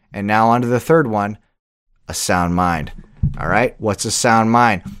love. And now on to the third one, a sound mind. All right, what's a sound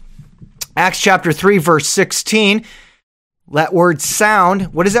mind? Acts chapter 3, verse 16. That word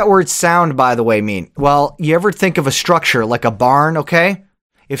sound, what does that word sound, by the way, mean? Well, you ever think of a structure like a barn, okay?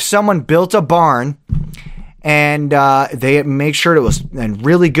 If someone built a barn and they make sure it was a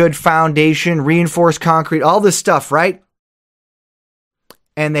really good foundation, reinforced concrete, all this stuff, right?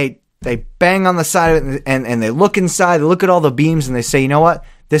 And they bang on the side of it and they look inside, they look at all the beams and they say, you know what?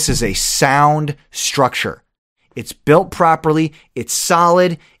 This is a sound structure. It's built properly. It's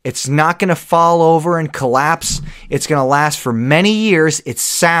solid. It's not going to fall over and collapse. It's going to last for many years. It's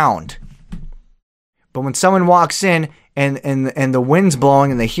sound. But when someone walks in and the wind's blowing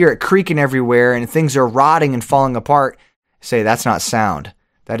and they hear it creaking everywhere and things are rotting and falling apart, say that's not sound.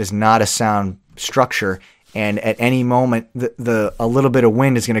 That is not a sound structure. And at any moment, a little bit of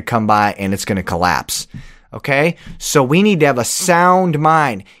wind is going to come by and it's going to collapse. Okay? So we need to have a sound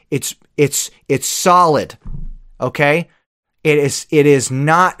mind. It's solid. Okay? It is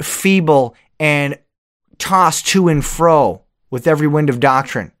not feeble and tossed to and fro with every wind of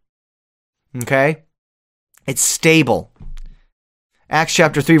doctrine. Okay? It's stable. Acts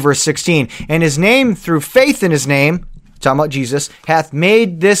chapter 3, verse 16. And his name, through faith in his name, talking about Jesus, hath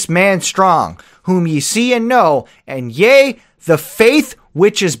made this man strong, whom ye see and know, and yea, the faith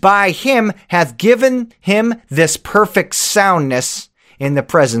which is by him hath given him this perfect soundness in the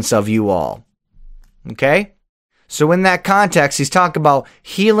presence of you all. Okay? So in that context, he's talking about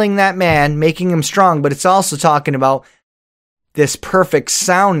healing that man, making him strong, but it's also talking about this perfect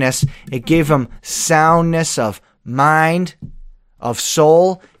soundness. It gave him soundness of mind, of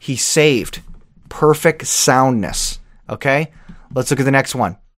soul. He's saved. Perfect soundness. Okay? Let's look at the next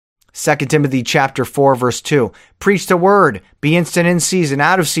one. 2 Timothy chapter 4, verse 2. Preach the word, be instant in season,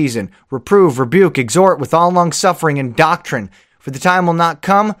 out of season, reprove, rebuke, exhort with all long suffering and doctrine. For the time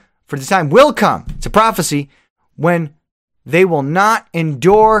will come, it's a prophecy, when they will not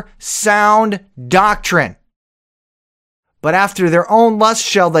endure sound doctrine. But after their own lust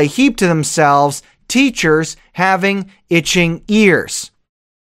shall they heap to themselves teachers having itching ears.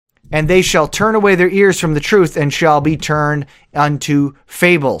 And they shall turn away their ears from the truth and shall be turned unto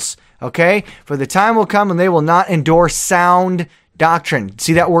fables. Okay? For the time will come when they will not endure sound doctrine.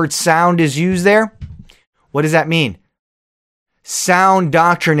 See that word sound is used there? What does that mean? Sound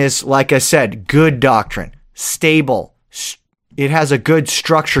doctrine is, like I said, good doctrine, stable. It has a good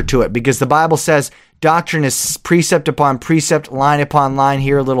structure to it because the Bible says doctrine is precept upon precept, line upon line,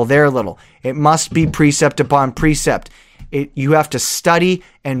 here a little, there a little. It must be precept upon precept. You have to study,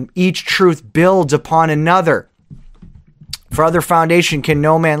 and each truth builds upon another. For other foundation can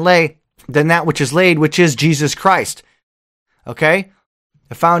no man lay than that which is laid, which is Jesus Christ. Okay?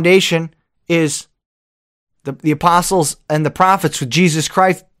 The foundation is the apostles and the prophets, with Jesus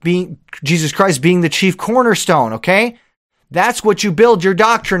Christ being the chief cornerstone. Okay? That's what you build your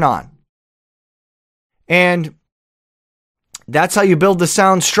doctrine on. And that's how you build the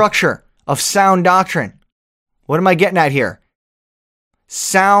sound structure of sound doctrine. What am I getting at here?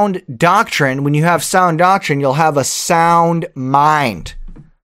 Sound doctrine, when you have sound doctrine, you'll have a sound mind.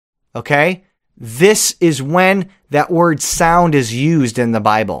 Okay? This is when that word sound is used in the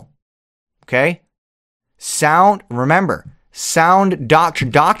Bible. Okay? Sound, remember, sound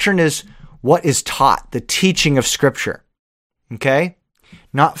doctrine. Doctrine is what is taught, the teaching of Scripture. Okay?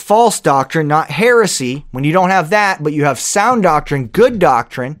 Not false doctrine, not heresy. When you don't have that, but you have sound doctrine, good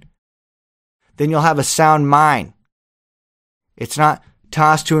doctrine, then you'll have a sound mind. It's not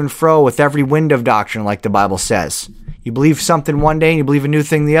tossed to and fro with every wind of doctrine, like the Bible says. You believe something one day and you believe a new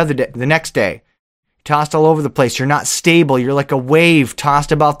thing the next day. Tossed all over the place. You're not stable. You're like a wave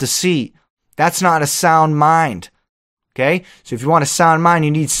tossed about the sea. That's not a sound mind. Okay? So if you want a sound mind,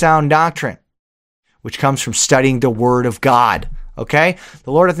 you need sound doctrine, which comes from studying the Word of God. Okay?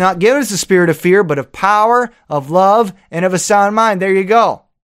 The Lord hath not given us the spirit of fear, but of power, of love, and of a sound mind. There you go.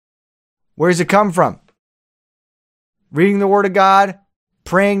 Where does it come from? Reading the Word of God,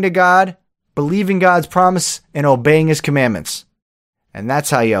 praying to God, believing God's promise, and obeying His commandments. And that's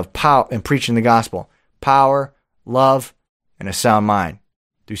how you have power in preaching the gospel. Power, love, and a sound mind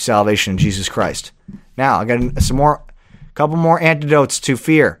through salvation in Jesus Christ. Now, I got a couple more antidotes to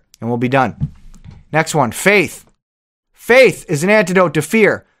fear, and we'll be done. Next one, faith. Faith is an antidote to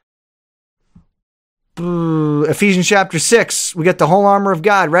fear. Ephesians chapter 6, we got the whole armor of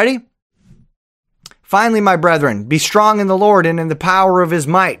God. Ready? Finally, my brethren, be strong in the Lord and in the power of His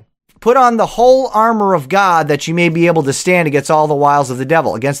might. Put on the whole armor of God that you may be able to stand against all the wiles of the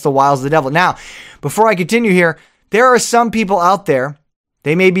devil, Now, before I continue here, there are some people out there,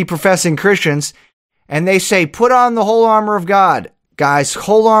 they may be professing Christians, and they say, put on the whole armor of God. Guys,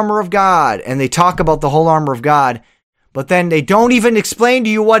 whole armor of God. And they talk about the whole armor of God, but then they don't even explain to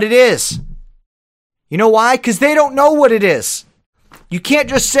you what it is. You know why? Because they don't know what it is. You can't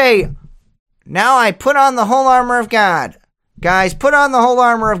just say, now I put on the whole armor of God. Guys, put on the whole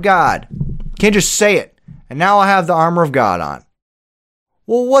armor of God. You can't just say it. And now I have the armor of God on.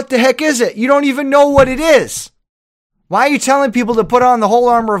 Well, what the heck is it? You don't even know what it is. Why are you telling people to put on the whole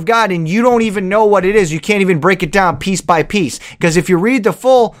armor of God and you don't even know what it is? You can't even break it down piece by piece. Because if you read the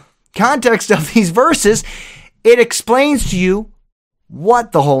full context of these verses, it explains to you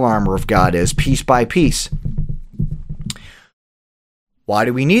what the whole armor of God is, piece by piece. Why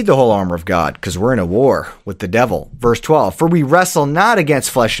do we need the whole armor of God? Because we're in a war with the devil. Verse 12, for we wrestle not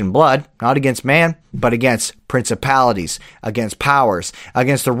against flesh and blood, not against man, but against principalities, against powers,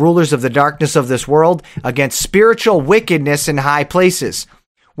 against the rulers of the darkness of this world, against spiritual wickedness in high places.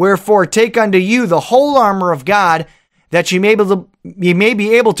 Wherefore take unto you the whole armor of God, that you may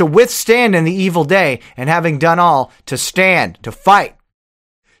be able to withstand in the evil day, and having done all, to stand, to fight.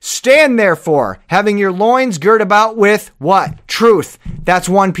 Stand therefore, having your loins girt about with what? Truth. That's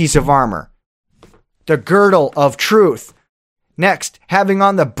one piece of armor. The girdle of truth. Next, having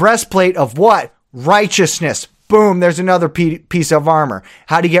on the breastplate of what? Righteousness. Boom, there's another piece of armor.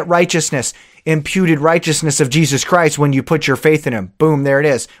 How do you get righteousness? Imputed righteousness of Jesus Christ when you put your faith in him. Boom, there it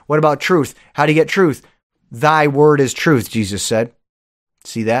is. What about truth? How do you get truth? Thy word is truth, Jesus said.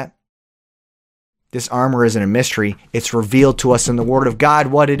 See that? This armor isn't a mystery. It's revealed to us in the word of God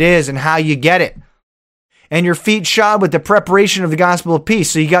what it is and how you get it. And your feet shod with the preparation of the gospel of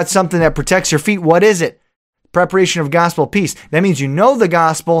peace. So you got something that protects your feet. What is it? Preparation of gospel of peace. That means you know the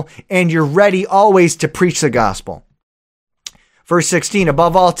gospel and you're ready always to preach the gospel. Verse 16,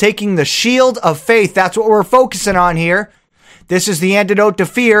 above all, taking the shield of faith. That's what we're focusing on here. This is the antidote to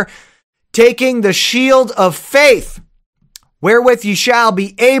fear. Taking the shield of faith, wherewith you shall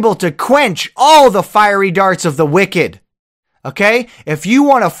be able to quench all the fiery darts of the wicked. Okay? If you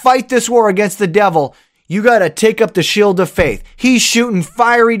want to fight this war against the devil, you got to take up the shield of faith. He's shooting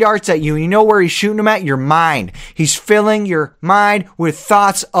fiery darts at you. You know where he's shooting them at? Your mind. He's filling your mind with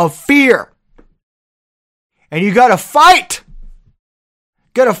thoughts of fear. And you got to fight.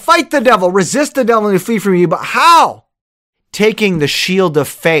 Got to fight the devil. Resist the devil and he'll flee from you. But how? Taking the shield of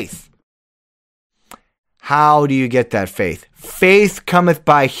faith. How do you get that faith? Faith cometh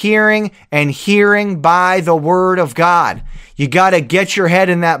by hearing, and hearing by the word of God. You got to get your head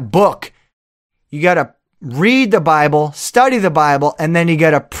in that book. You got to read the Bible, study the Bible, and then you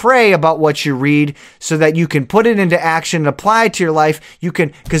got to pray about what you read so that you can put it into action and apply it to your life. You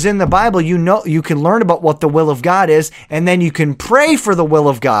can, because in the Bible, you can learn about what the will of God is, and then you can pray for the will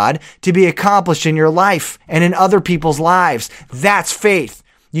of God to be accomplished in your life and in other people's lives. That's faith.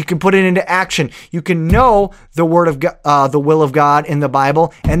 You can put it into action. You can know the word of God, the will of God in the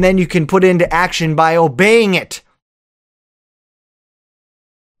Bible, and then you can put it into action by obeying it.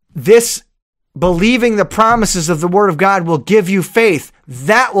 This believing the promises of the word of God will give you faith.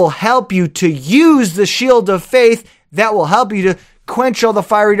 That will help you to use the shield of faith. That will help you to quench all the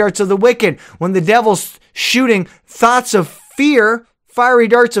fiery darts of the wicked. When the devil's shooting thoughts of fear, fiery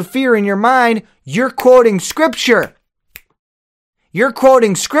darts of fear in your mind, you're quoting scripture. You're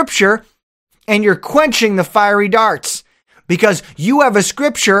quoting scripture and you're quenching the fiery darts because you have a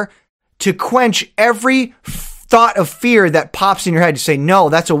scripture to quench every thought of fear that pops in your head. You say, no,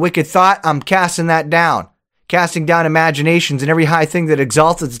 that's a wicked thought. I'm casting that down. Casting down imaginations and every high thing that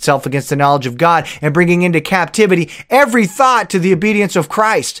exalts itself against the knowledge of God and bringing into captivity every thought to the obedience of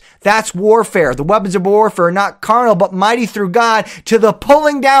Christ. That's warfare. The weapons of warfare are not carnal, but mighty through God to the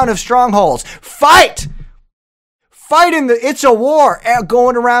pulling down of strongholds. Fight! Fight it's a war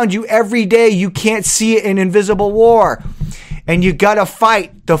going around you every day. You can't see it in invisible war. And you gotta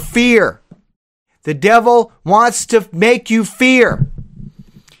fight the fear. The devil wants to make you fear.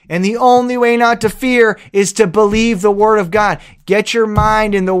 And the only way not to fear is to believe the word of God. Get your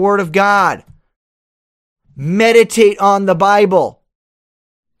mind in the word of God. Meditate on the Bible.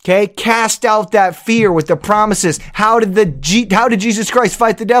 Okay, cast out that fear with the promises. How did Jesus Christ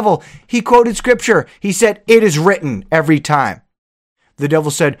fight the devil? He quoted scripture. He said, "It is written," every time. The devil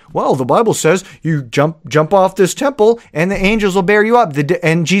said, "Well, the Bible says you jump off this temple and the angels will bear you up."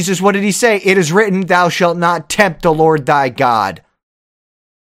 And Jesus, what did he say? "It is written, thou shalt not tempt the Lord thy God."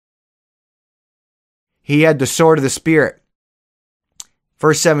 He had the sword of the Spirit.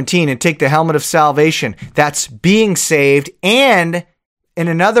 Verse 17, and take the helmet of salvation. That's being saved, and in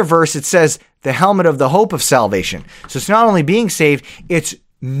another verse, it says the helmet of the hope of salvation. So it's not only being saved, it's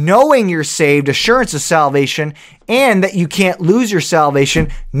knowing you're saved, assurance of salvation, and that you can't lose your salvation,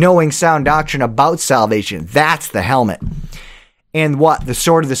 knowing sound doctrine about salvation. That's the helmet. And what? The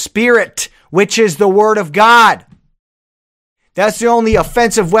sword of the Spirit, which is the word of God. That's the only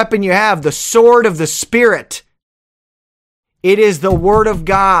offensive weapon you have, the sword of the Spirit. It is the word of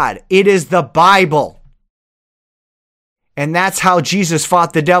God. It is the Bible. And that's how Jesus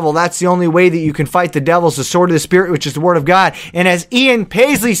fought the devil. That's the only way that you can fight the devil is the sword of the Spirit, which is the word of God. And as Ian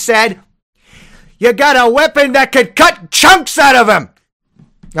Paisley said, you got a weapon that could cut chunks out of him.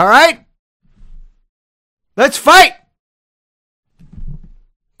 All right? Let's fight.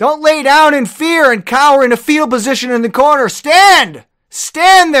 Don't lay down in fear and cower in a fetal position in the corner. Stand.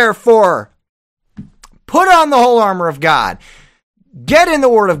 Stand therefore. Put on the whole armor of God. Get in the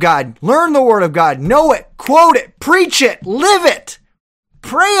word of God. Learn the word of God. Know it. Quote it. Preach it. Live it.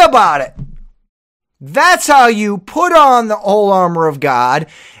 Pray about it. That's how you put on the whole armor of God,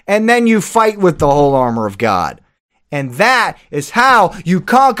 and then you fight with the whole armor of God. And that is how you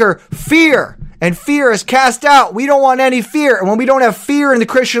conquer fear. And fear is cast out. We don't want any fear. And when we don't have fear in the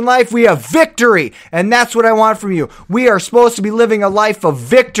Christian life, we have victory. And that's what I want from you. We are supposed to be living a life of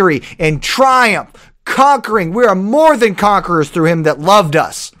victory and triumph. Conquering. We are more than conquerors through him that loved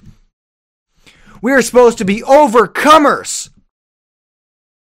us. We are supposed to be overcomers.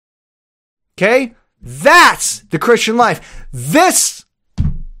 Okay? That's the Christian life. This,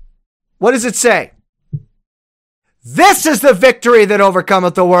 what does it say? This is the victory that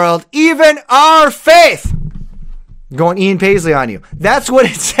overcometh the world, even our faith. Going Ian Paisley on you. That's what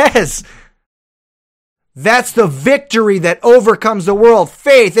it says. That's the victory that overcomes the world.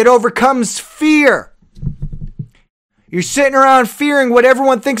 Faith. It overcomes fear. You're sitting around fearing what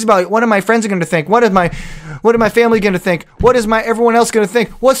everyone thinks about you. What are my friends going to think? What is my family going to think? What is everyone else going to think?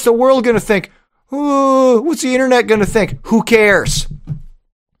 What's the world going to think? Ooh, what's the internet going to think? Who cares?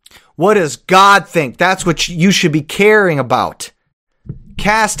 What does God think? That's what you should be caring about.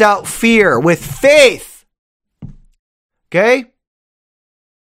 Cast out fear with faith. Okay?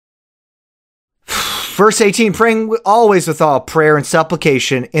 Verse 18, praying always with all prayer and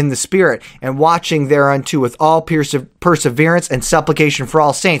supplication in the Spirit, and watching thereunto with all perseverance and supplication for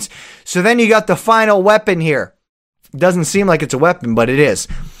all saints. So then you got the final weapon here. It doesn't seem like it's a weapon, but it is.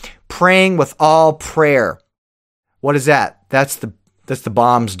 Praying with all prayer. What is that? That's the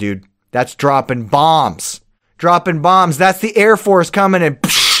bombs, dude. That's dropping bombs. Dropping bombs. That's the Air Force coming and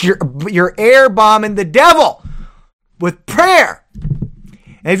you're air bombing the devil with prayer.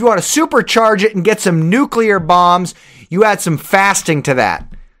 And if you want to supercharge it and get some nuclear bombs, you add some fasting to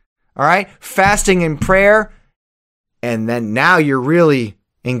that. All right? Fasting and prayer. And then now you're really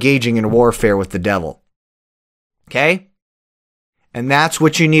engaging in warfare with the devil. Okay? And that's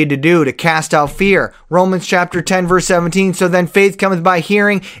what you need to do to cast out fear. Romans chapter 10, verse 17. So then faith cometh by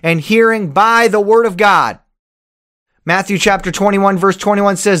hearing, and hearing by the word of God. Matthew chapter 21, verse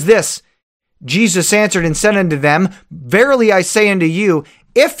 21 says this. Jesus answered and said unto them, verily I say unto you,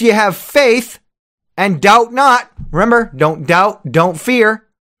 if you have faith and doubt not, remember, don't doubt, don't fear,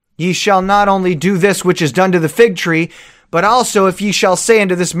 ye shall not only do this which is done to the fig tree, but also if ye shall say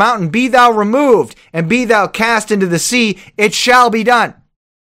unto this mountain, be thou removed, and be thou cast into the sea, it shall be done.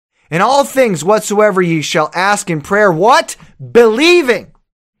 In all things whatsoever ye shall ask in prayer, what? Believing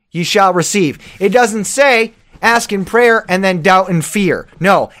ye shall receive. It doesn't say ask in prayer and then doubt and fear.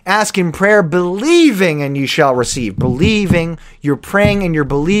 No, ask in prayer, believing, and ye shall receive. Believing, you're praying and you're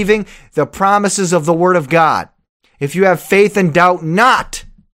believing the promises of the word of God. If you have faith and doubt not,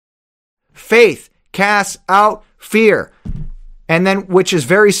 faith casts out fear. And then, which is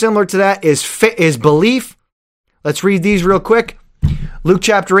very similar to that, is belief. Let's read these real quick. Luke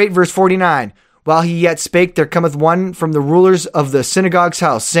chapter 8, verse 49. While he yet spake, there cometh one from the rulers of the synagogue's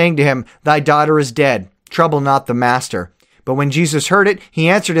house, saying to him, thy daughter is dead. Trouble not the master. But when Jesus heard it, he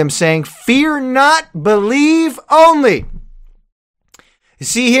answered him, saying, fear not, believe only. You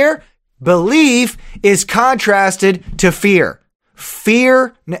see here, belief is contrasted to fear.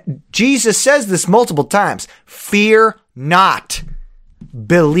 Fear, Jesus says this multiple times, fear not,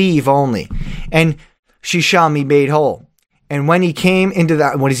 believe only, and she shall be made whole. And when he came into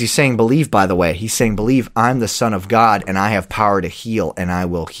that, what is he saying? Believe, by the way. He's saying, believe, I'm the Son of God, and I have power to heal, and I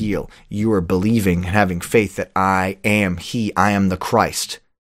will heal. You are believing and having faith that I am He. I am the Christ.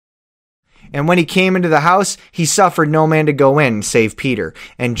 And when he came into the house, he suffered no man to go in, save Peter,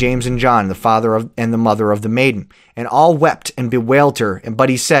 and James and John, the father of and the mother of the maiden. And all wept and bewailed her. But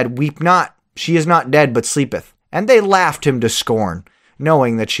he said, weep not, she is not dead, but sleepeth. And they laughed him to scorn,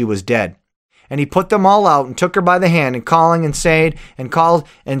 knowing that she was dead. And he put them all out, and took her by the hand, and called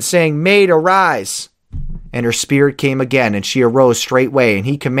and saying, Maid, arise. And her spirit came again, and she arose straightway. And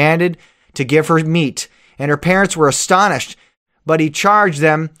he commanded to give her meat. And her parents were astonished, but he charged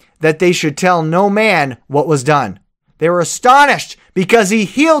them that they should tell no man what was done. They were astonished because he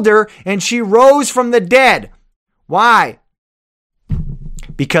healed her, and she rose from the dead. Why?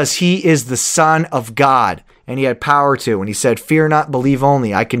 Because he is the Son of God, and he had power to. And he said, fear not, believe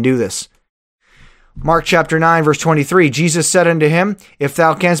only. I can do this. Mark chapter 9, verse 23, Jesus said unto him, if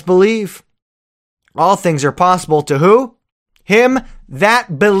thou canst believe, all things are possible to who? Him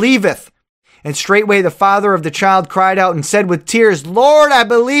that believeth. And straightway the father of the child cried out and said with tears, Lord, I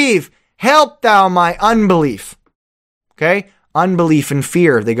believe, help thou my unbelief. Okay? Unbelief and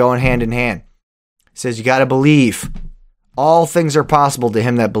fear, they go hand in hand. He says you got to believe. All things are possible to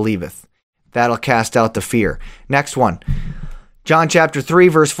him that believeth. That'll cast out the fear. Next one. John chapter 3,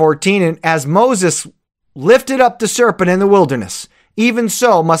 verse 14, and as Moses lifted up the serpent in the wilderness, even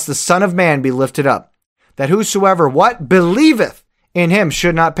so must the Son of Man be lifted up, that whosoever, what? Believeth in him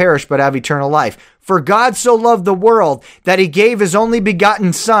should not perish, but have eternal life. For God so loved the world that he gave his only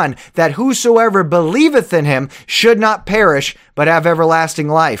begotten Son, that whosoever believeth in him should not perish, but have everlasting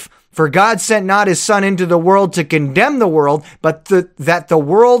life. For God sent not his Son into the world to condemn the world, but that the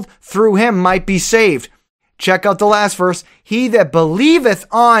world through him might be saved. check out the last verse. He that believeth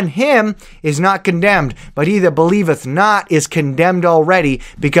on him is not condemned, but he that believeth not is condemned already,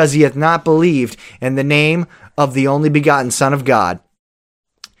 because he hath not believed in the name of the only begotten Son of God.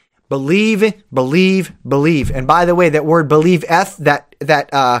 Believe, believe, believe. And by the way, that word believeth,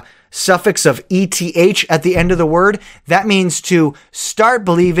 that suffix of eth at the end of the word, that means to start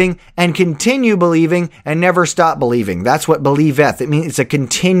believing and continue believing and never stop believing. That's what believeth. It means it's a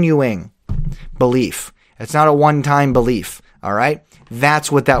continuing belief. It's not a one-time belief. All right.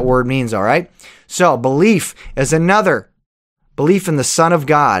 That's what that word means. All right. So belief is another. Belief in the Son of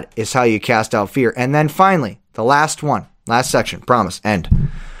God is how you cast out fear. And then finally, the last one, last section, promise, end,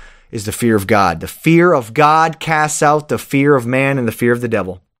 is the fear of God. The fear of God casts out the fear of man and the fear of the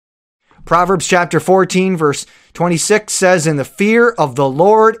devil. Proverbs chapter 14, verse 26 says, "In the fear of the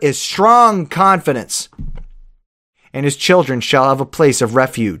Lord is strong confidence, and his children shall have a place of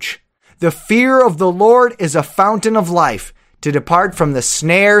refuge. The fear of the Lord is a fountain of life, to depart from the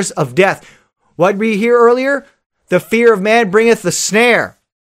snares of death." What did we hear earlier? The fear of man bringeth the snare.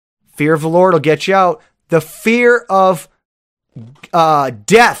 Fear of the Lord will get you out. The fear of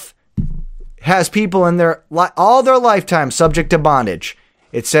death has people in all their lifetime subject to bondage.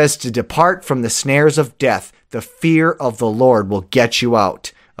 It says to depart from the snares of death. The fear of the Lord will get you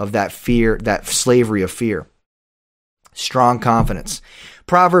out of that fear, that slavery of fear. Strong confidence.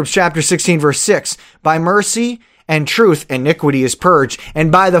 Proverbs chapter 16, verse 6. "By mercy and truth iniquity is purged,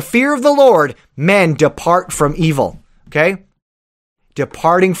 and by the fear of the Lord men depart from evil." Okay?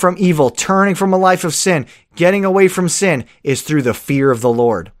 Departing from evil, turning from a life of sin, getting away from sin is through the fear of the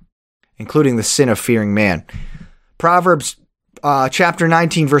Lord, including the sin of fearing man. Proverbs chapter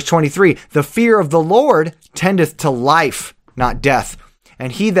 19, verse 23, "The fear of the Lord tendeth to life, not death.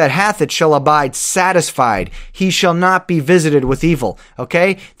 And he that hath it shall abide satisfied. He shall not be visited with evil."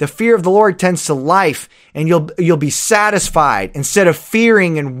 Okay? The fear of the Lord tends to life, and you'll be satisfied instead of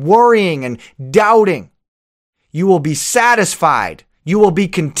fearing and worrying and doubting. You will be satisfied. You will be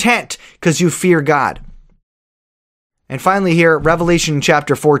content because you fear God. And finally here, Revelation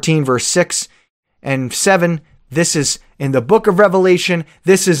chapter 14, verse 6 and 7. This is in the book of Revelation.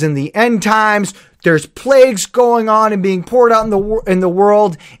 This is in the end times. There's plagues going on and being poured out in the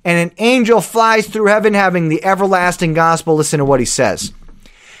world. And an angel flies through heaven having the everlasting gospel. Listen to what he says.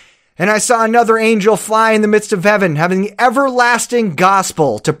 "And I saw another angel fly in the midst of heaven, having the everlasting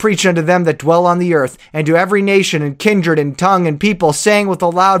gospel to preach unto them that dwell on the earth, and to every nation and kindred and tongue and people, saying with a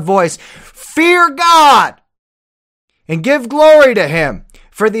loud voice, Fear God, and give glory to him,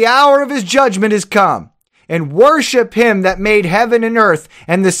 for the hour of his judgment is come. And worship him that made heaven and earth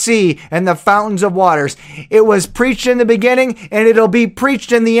and the sea and the fountains of waters." It was preached in the beginning, and it'll be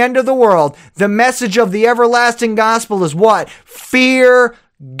preached in the end of the world. The message of the everlasting gospel is what? Fear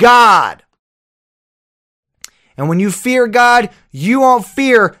God. And when you fear God, you won't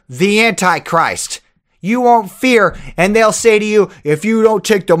fear the Antichrist. You won't fear, and they'll say to you, "If you don't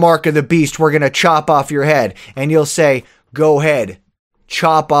take the mark of the beast, we're going to chop off your head." And you'll say, "Go ahead.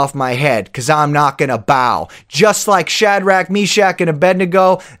 Chop off my head, because I'm not going to bow." Just like Shadrach, Meshach, and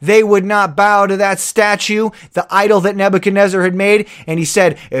Abednego, they would not bow to that statue, the idol that Nebuchadnezzar had made. And he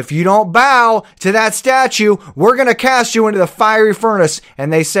said, "If you don't bow to that statue, we're going to cast you into the fiery furnace."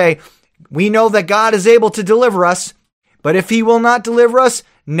 And they say, "We know that God is able to deliver us, but if he will not deliver us,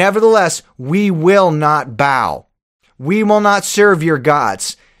 nevertheless, we will not bow. We will not serve your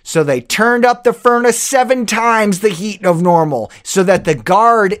gods." So they turned up the furnace 7 times the heat of normal, so that the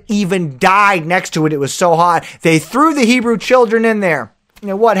guard even died next to it. It was so hot. They threw the Hebrew children in there.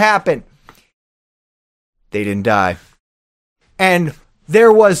 And what happened? They didn't die. And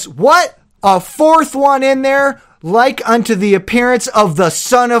there was what? A 4th one in there, like unto the appearance of the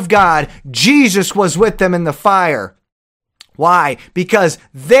Son of God. Jesus was with them in the fire. Why? Because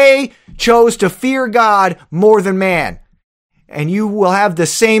they chose to fear God more than man. And you will have the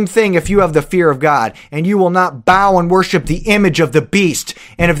same thing if you have the fear of God. And you will not bow and worship the image of the beast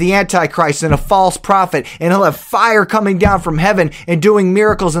and of the Antichrist and a false prophet. And he'll have fire coming down from heaven and doing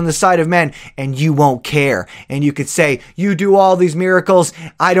miracles in the sight of men. And you won't care. And you could say, "You do all these miracles.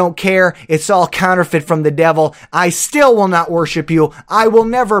 I don't care. It's all counterfeit from the devil. I still will not worship you. I will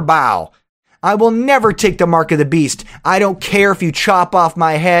never bow. I will never take the mark of the beast. I don't care if you chop off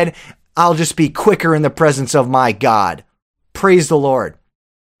my head. I'll just be quicker in the presence of my God." Praise the Lord.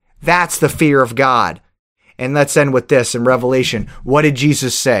 That's the fear of God. And let's end with this in Revelation. What did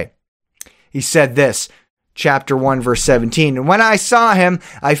Jesus say? He said this, chapter 1, verse 17. "And when I saw him,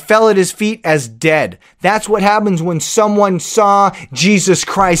 I fell at his feet as dead." That's what happens when someone saw Jesus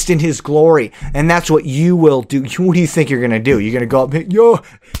Christ in his glory. And that's what you will do. What do you think you're going to do? You're going to go up, "Yo,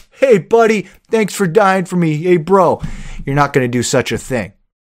 hey, buddy, thanks for dying for me. Hey, bro, you're not going to do such a thing.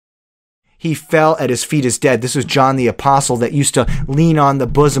 He fell at his feet as dead. This was John the Apostle that used to lean on the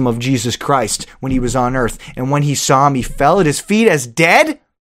bosom of Jesus Christ when he was on earth. And when he saw him, he fell at his feet as dead.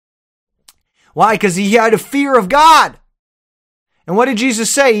 Why? Because he had a fear of God. And what did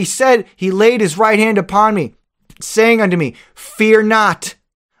Jesus say? He said, he laid his right hand upon me, saying unto me, fear not,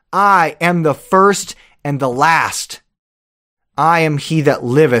 I am the first and the last. I am he that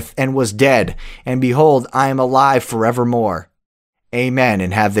liveth and was dead, and behold, I am alive forevermore. Amen,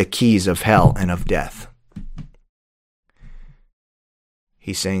 and have the keys of hell and of death.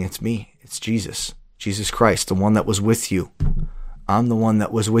 He's saying, it's me, it's Jesus Christ, the one that was with you. I'm the one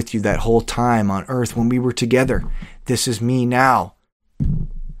that was with you that whole time on earth when we were together. This is me now.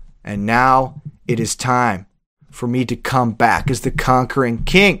 And now it is time for me to come back as the conquering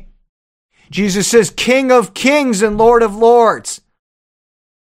king. Jesus says, King of kings and Lord of lords.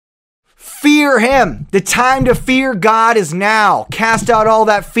 Fear him. The time to fear God is now. Cast out all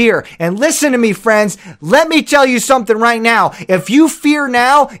that fear. And listen to me, friends. Let me tell you something right now. If you fear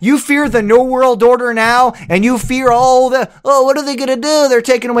now, you fear the New World Order now, and you fear what are they going to do? They're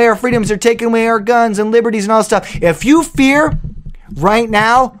taking away our freedoms. They're taking away our guns and liberties and all stuff. If you fear right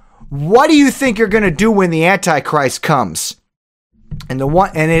now, what do you think you're going to do when the Antichrist comes? And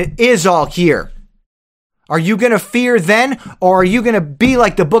it is all here. Are you going to fear then, or are you going to be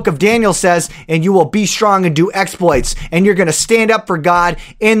like the book of Daniel says, and you will be strong and do exploits, and you're going to stand up for God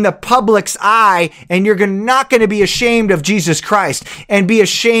in the public's eye, and you're not going to be ashamed of Jesus Christ and be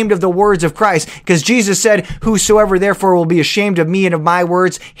ashamed of the words of Christ, because Jesus said, whosoever therefore will be ashamed of me and of my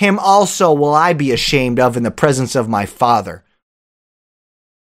words, him also will I be ashamed of in the presence of my Father.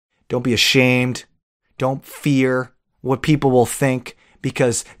 Don't be ashamed. Don't fear what people will think,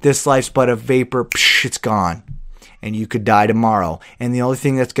 because this life's but a vapor. It's gone. And you could die tomorrow. And the only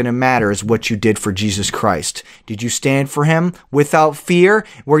thing that's going to matter is what you did for Jesus Christ. Did you stand for him without fear?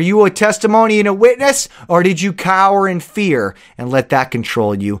 Were you a testimony and a witness? Or did you cower in fear and let that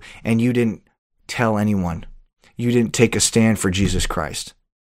control you, and you didn't tell anyone? You didn't take a stand for Jesus Christ.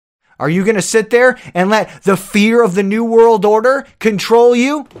 Are you going to sit there and let the fear of the New World Order control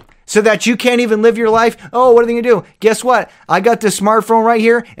you? So that you can't even live your life? Oh, what are they going to do? Guess what? I got this smartphone right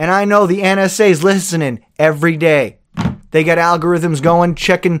here, and I know the NSA is listening every day. They got algorithms going,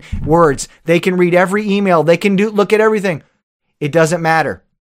 checking words. They can read every email. They can look at everything. It doesn't matter.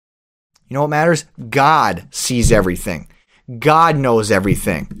 You know what matters? God sees everything. God knows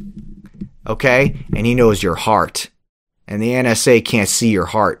everything. Okay? And he knows your heart. And the NSA can't see your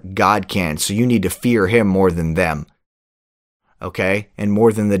heart. God can. So you need to fear him more than them. Okay? And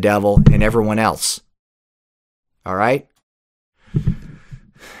more than the devil and everyone else. All right?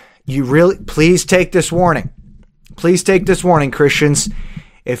 Please take this warning. Please take this warning, Christians.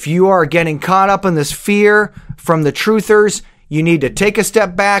 If you are getting caught up in this fear from the truthers, you need to take a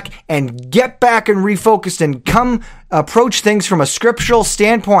step back and get back and refocus and come approach things from a scriptural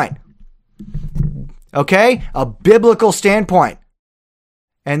standpoint. Okay? A biblical standpoint.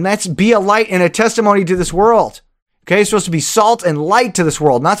 And let's be a light and a testimony to this world. Okay, it's supposed to be salt and light to this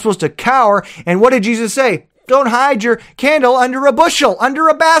world, not supposed to cower. And what did Jesus say? Don't hide your candle under a bushel, under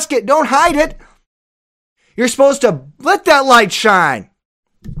a basket. Don't hide it. You're supposed to let that light shine.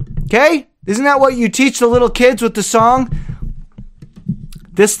 Okay? Isn't that what you teach the little kids with the song?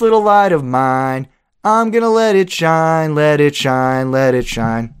 This little light of mine, I'm going to let it shine, let it shine, let it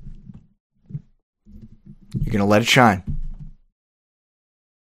shine. You're going to let it shine.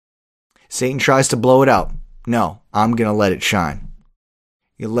 Satan tries to blow it out. No, I'm going to let it shine.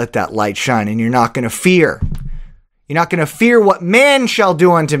 You let that light shine, and you're not going to fear. You're not going to fear what man shall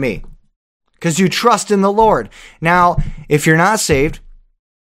do unto me, because you trust in the Lord. Now, if you're not saved,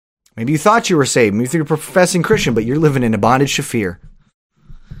 maybe you thought you were saved, maybe you're a professing Christian, but you're living in a bondage to fear.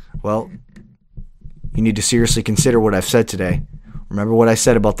 Well, you need to seriously consider what I've said today. Remember what I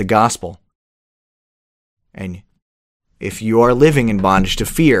said about the gospel. And if you are living in bondage to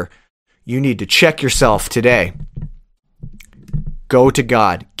fear, you need to check yourself today. Go to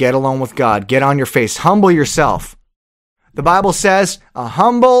God. Get alone with God. Get on your face. Humble yourself. The Bible says, a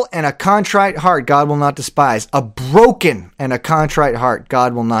humble and a contrite heart God will not despise. A broken and a contrite heart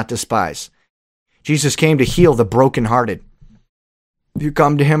God will not despise. Jesus came to heal the brokenhearted. If you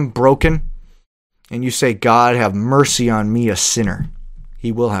come to him broken and you say, God, have mercy on me, a sinner,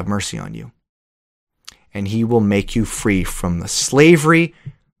 he will have mercy on you. And he will make you free from the slavery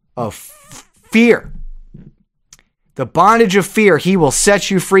of fear. The bondage of fear. He will set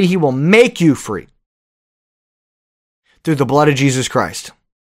you free. He will make you free. Through the blood of Jesus Christ.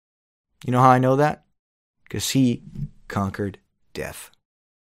 You know how I know that? Because he conquered death.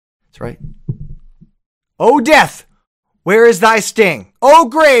 That's right. O death, where is thy sting? O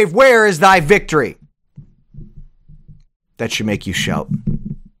grave, where is thy victory? That should make you shout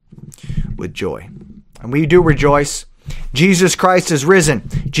with joy. And we do rejoice. Jesus Christ is risen.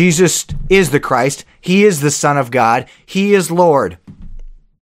 Jesus is the Christ. He is the Son of God. He is Lord.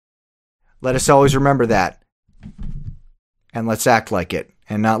 Let us always remember that. And let's act like it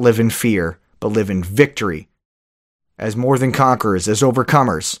and not live in fear, but live in victory as more than conquerors, as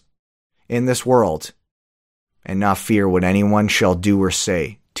overcomers in this world, and not fear what anyone shall do or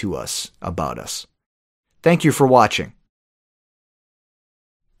say to us about us. Thank you for watching.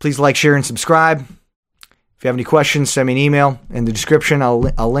 Please like, share, and subscribe. If you have any questions, send me an email in the description.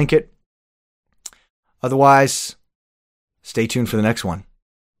 I'll link it. Otherwise, stay tuned for the next one.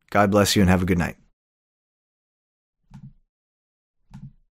 God bless you and have a good night.